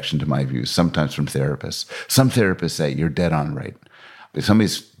an objection to my views, sometimes from therapists. Some therapists say, you're dead on right. If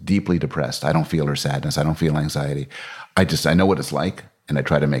somebody's deeply depressed, I don't feel her sadness, I don't feel anxiety. I know what it's like, and I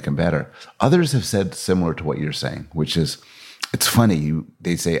try to make them better. Others have said similar to what you're saying, which is, it's funny,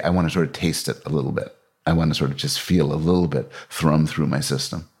 they say, I want to sort of taste it a little bit. I want to sort of just feel a little bit thrum through my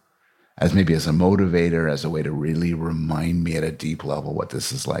system, as maybe as a motivator, as a way to really remind me at a deep level what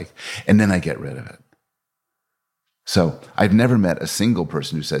this is like. And then I get rid of it. So I've never met a single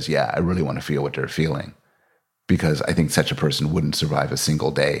person who says, yeah, I really want to feel what they're feeling, because I think such a person wouldn't survive a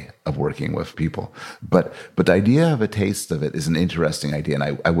single day of working with people. But the idea of a taste of it is an interesting idea,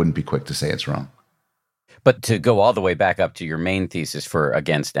 and I wouldn't be quick to say it's wrong. But to go all the way back up to your main thesis for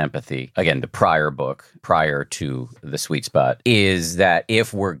Against Empathy, again, the prior book, prior to The Sweet Spot, is that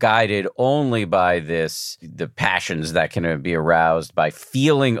if we're guided only by the passions that can be aroused by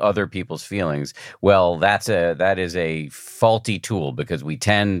feeling other people's feelings, well, that is a faulty tool, because we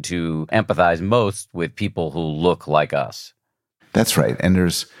tend to empathize most with people who look like us. That's right. And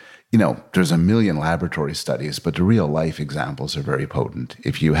there's a million laboratory studies, but the real life examples are very potent.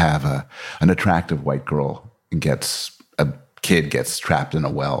 If you have an attractive white girl a kid gets trapped in a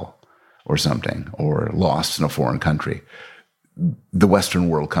well or something, or lost in a foreign country, the Western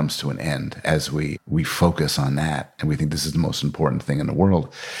world comes to an end as we focus on that, and we think this is the most important thing in the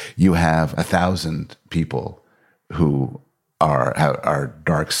world. You have 1,000 people who are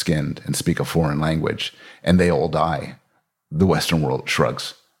dark-skinned and speak a foreign language, and they all die. The Western world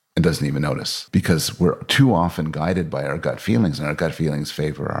shrugs and doesn't even notice, because we're too often guided by our gut feelings, and our gut feelings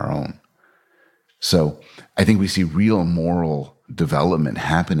favor our own. So I think we see real moral development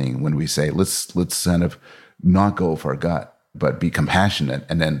happening when we say, let's kind of not go with our gut, but be compassionate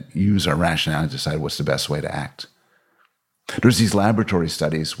and then use our rationale to decide what's the best way to act. There's these laboratory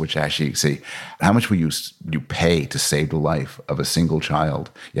studies which actually say, how much will you pay to save the life of a single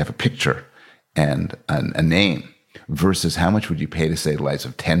child? You have a picture and a name versus how much would you pay to save the lives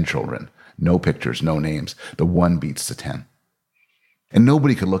of 10 children? No pictures, no names. The one beats the 10. And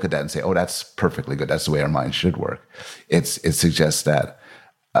nobody could look at that and say, oh, that's perfectly good. That's the way our minds should work. It suggests that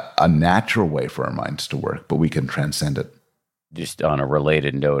a natural way for our minds to work, but we can transcend it. Just on a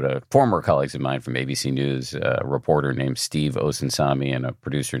related note, former colleagues of mine from ABC News, a reporter named Steve Osunsami and a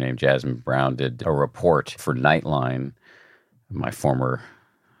producer named Jasmine Brown did a report for Nightline, my former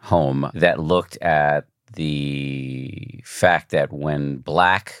home, that looked at the fact that when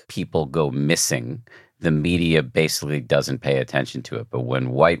Black people go missing, the media basically doesn't pay attention to it. But when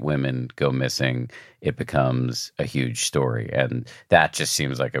white women go missing, it becomes a huge story. And that just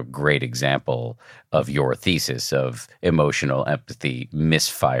seems like a great example of your thesis of emotional empathy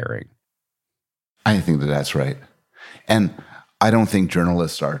misfiring. I think that that's right. And I don't think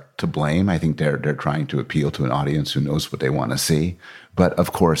journalists are to blame. I think they're trying to appeal to an audience who knows what they want to see. But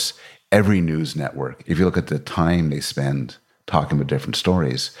of course, every news network, if you look at the time they spend talking about different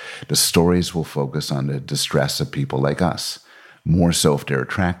stories, the stories will focus on the distress of people like us, more so if they're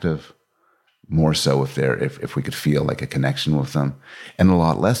attractive, more so if we could feel like a connection with them, and a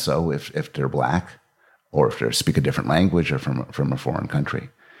lot less so if they're Black or if they speak a different language or from a foreign country.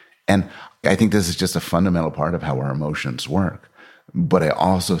 And I think this is just a fundamental part of how our emotions work, but I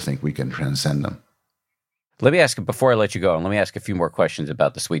also think we can transcend them. Let me ask, before I let you go, and let me ask a few more questions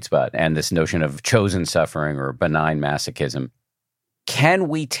about the sweet spot and this notion of chosen suffering or benign masochism. Can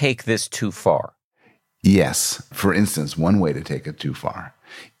we take this too far? Yes. For instance, one way to take it too far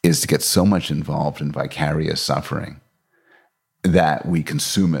is to get so much involved in vicarious suffering that we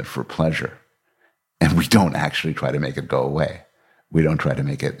consume it for pleasure and we don't actually try to make it go away. We don't try to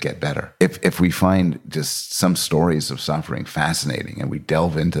make it get better. If we find just some stories of suffering fascinating and we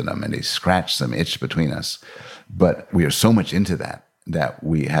delve into them and they scratch some itch between us, but we are so much into that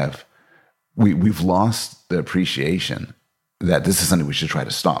we've lost the appreciation that this is something we should try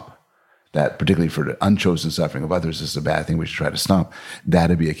to stop. That particularly for the unchosen suffering of others, this is a bad thing we should try to stop.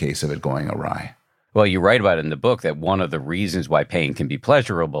 That'd be a case of it going awry. Well, you write about it in the book that one of the reasons why pain can be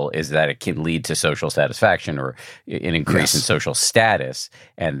pleasurable is that it can lead to social satisfaction or an increase in social status.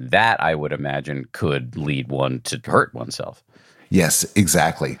 And that, I would imagine, could lead one to hurt oneself. Yes,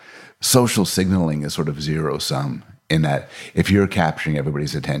 exactly. Social signaling is sort of zero sum in that if you're capturing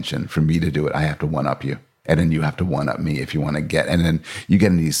everybody's attention, for me to do it, I have to one-up you. And then you have to one-up me if you want to get, and then you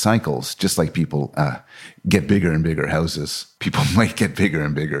get in these cycles, just like people get bigger and bigger houses. People might get bigger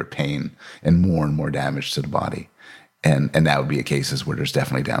and bigger pain and more damage to the body. And that would be a cases where there's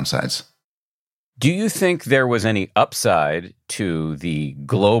definitely downsides. Do you think there was any upside to the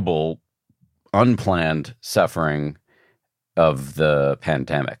global unplanned suffering of the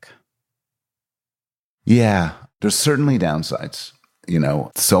pandemic? Yeah, there's certainly downsides.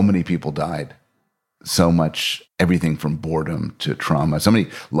 So many people died. So much, everything from boredom to trauma, so many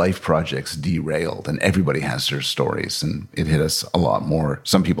life projects derailed, and everybody has their stories, and it hit us a lot more,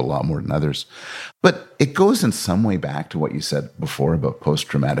 some people a lot more than others. But it goes in some way back to what you said before about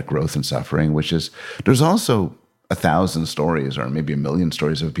post-traumatic growth and suffering, which is there's also 1,000 stories or maybe 1,000,000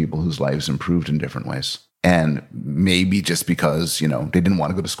 stories of people whose lives improved in different ways. And maybe just because, they didn't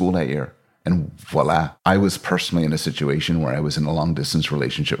want to go to school that year. And voila, I was personally in a situation where I was in a long-distance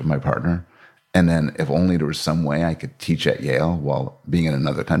relationship with my partner. And then if only there was some way I could teach at Yale while being in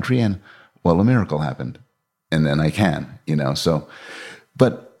another country, and well, a miracle happened. And then I can, so,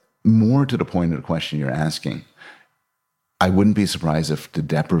 but more to the point of the question you're asking, I wouldn't be surprised if the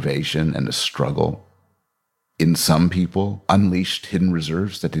deprivation and the struggle in some people unleashed hidden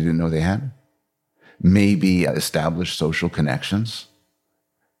reserves that they didn't know they had. Maybe established social connections.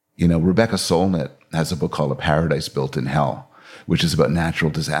 Rebecca Solnit has a book called A Paradise Built in Hell, which is about natural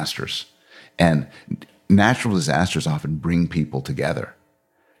disasters. And natural disasters often bring people together.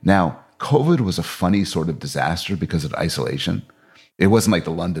 Now, COVID was a funny sort of disaster because of isolation. It wasn't like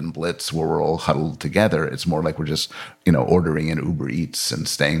the London Blitz where we're all huddled together. It's more like we're just, ordering in Uber Eats and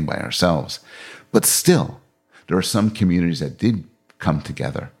staying by ourselves. But still, there are some communities that did come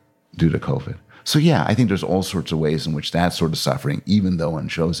together due to COVID. So yeah, I think there's all sorts of ways in which that sort of suffering, even though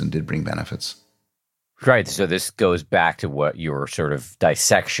unchosen, did bring benefits. Right. So this goes back to what your sort of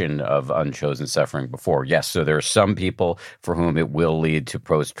dissection of unchosen suffering before. Yes. So there are some people for whom it will lead to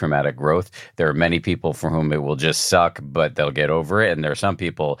post-traumatic growth. There are many people for whom it will just suck, but they'll get over it. And there are some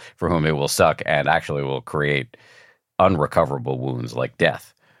people for whom it will suck and actually will create unrecoverable wounds like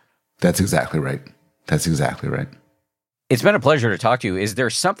death. That's exactly right. That's exactly right. It's been a pleasure to talk to you. Is there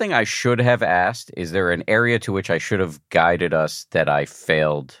something I should have asked? Is there an area to which I should have guided us that I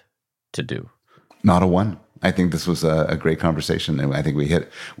failed to do? Not a one. I think this was a great conversation. And I think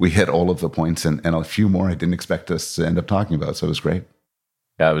we hit all of the points and a few more I didn't expect us to end up talking about. So it was great.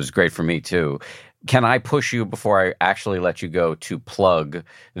 It was great for me, too. Can I push you before I actually let you go to plug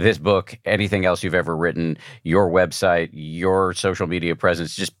this book, anything else you've ever written, your website, your social media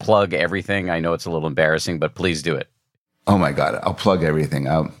presence? Just plug everything. I know it's a little embarrassing, but please do it. Oh, my God. I'll plug everything.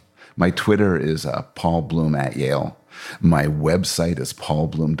 My Twitter is Paul Bloom at Yale. My website is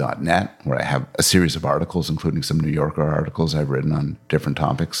paulbloom.net, where I have a series of articles, including some New Yorker articles I've written on different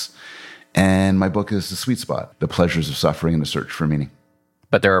topics. And my book is The Sweet Spot, The Pleasures of Suffering and the Search for Meaning.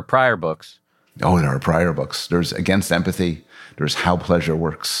 But there are prior books. Oh, there are prior books. There's Against Empathy. There's How Pleasure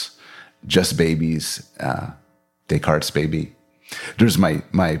Works. Just Babies. Descartes' Baby. There's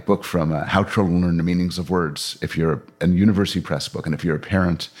my book from How Children Learn the Meanings of Words. If you're a university press book, and if you're a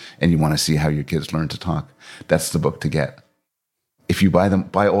parent and you want to see how your kids learn to talk, that's the book to get. If you buy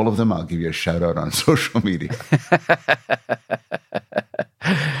all of them, I'll give you a shout out on social media.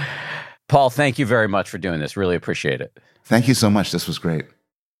 Paul, thank you very much for doing this. Really appreciate it. Thank you so much. This was great.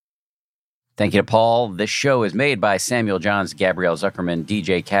 Thank you to Paul. This show is made by Samuel Johns, Gabrielle Zuckerman,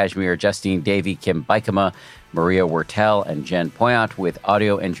 DJ Kashmir, Justine Davey, Kim Bikema, Maria Wertel, and Jen Poyant, with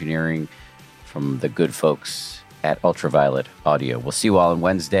audio engineering from the good folks at Ultraviolet Audio. We'll see you all on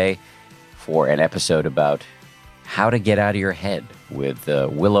Wednesday for an episode about how to get out of your head with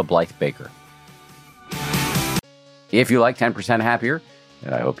Willa Blythe Baker. If you like 10% Happier,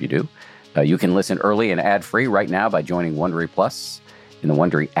 and I hope you do, you can listen early and ad-free right now by joining Wondery Plus in the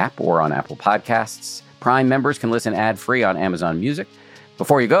Wondery app or on Apple Podcasts. Prime members can listen ad-free on Amazon Music.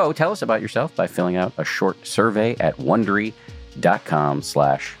 Before you go, tell us about yourself by filling out a short survey at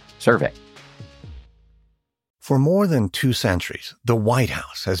Wondery.com/survey. For more than 2 centuries, the White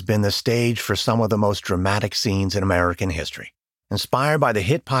House has been the stage for some of the most dramatic scenes in American history. Inspired by the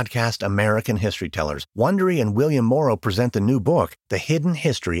hit podcast American History Tellers, Wondery and William Morrow present the new book, The Hidden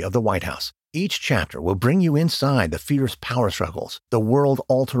History of the White House. Each chapter will bring you inside the fierce power struggles, the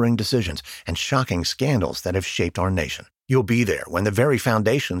world-altering decisions, and shocking scandals that have shaped our nation. You'll be there when the very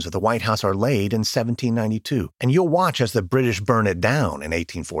foundations of the White House are laid in 1792, and you'll watch as the British burn it down in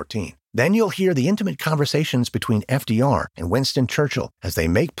 1814. Then you'll hear the intimate conversations between FDR and Winston Churchill as they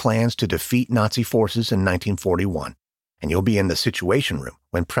make plans to defeat Nazi forces in 1941. And you'll be in the Situation Room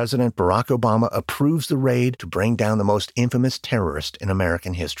when President Barack Obama approves the raid to bring down the most infamous terrorist in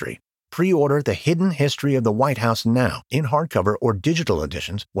American history. Pre-order The Hidden History of the White House now in hardcover or digital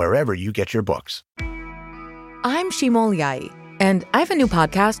editions wherever you get your books. I'm Shimol Yai, and I have a new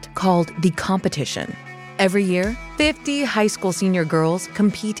podcast called The Competition. Every year, 50 high school senior girls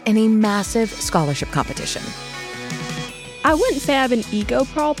compete in a massive scholarship competition. I wouldn't say I have an ego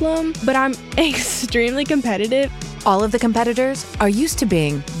problem, but I'm extremely competitive. All of the competitors are used to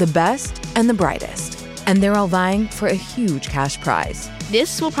being the best and the brightest, and they're all vying for a huge cash prize.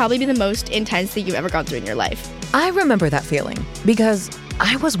 This will probably be the most intense thing you've ever gone through in your life. I remember that feeling because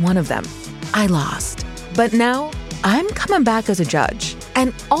I was one of them. I lost. But now I'm coming back as a judge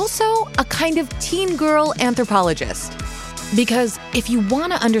and also a kind of teen girl anthropologist. Because if you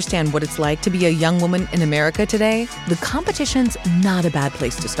want to understand what it's like to be a young woman in America today, the competition's not a bad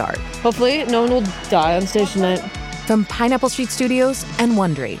place to start. Hopefully, no one will die on stage tonight. From Pineapple Street Studios and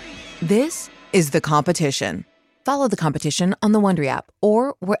Wondery, this is The Competition. Follow The Competition on the Wondery app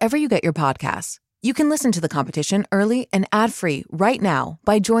or wherever you get your podcasts. You can listen to The Competition early and ad-free right now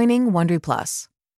by joining Wondery Plus.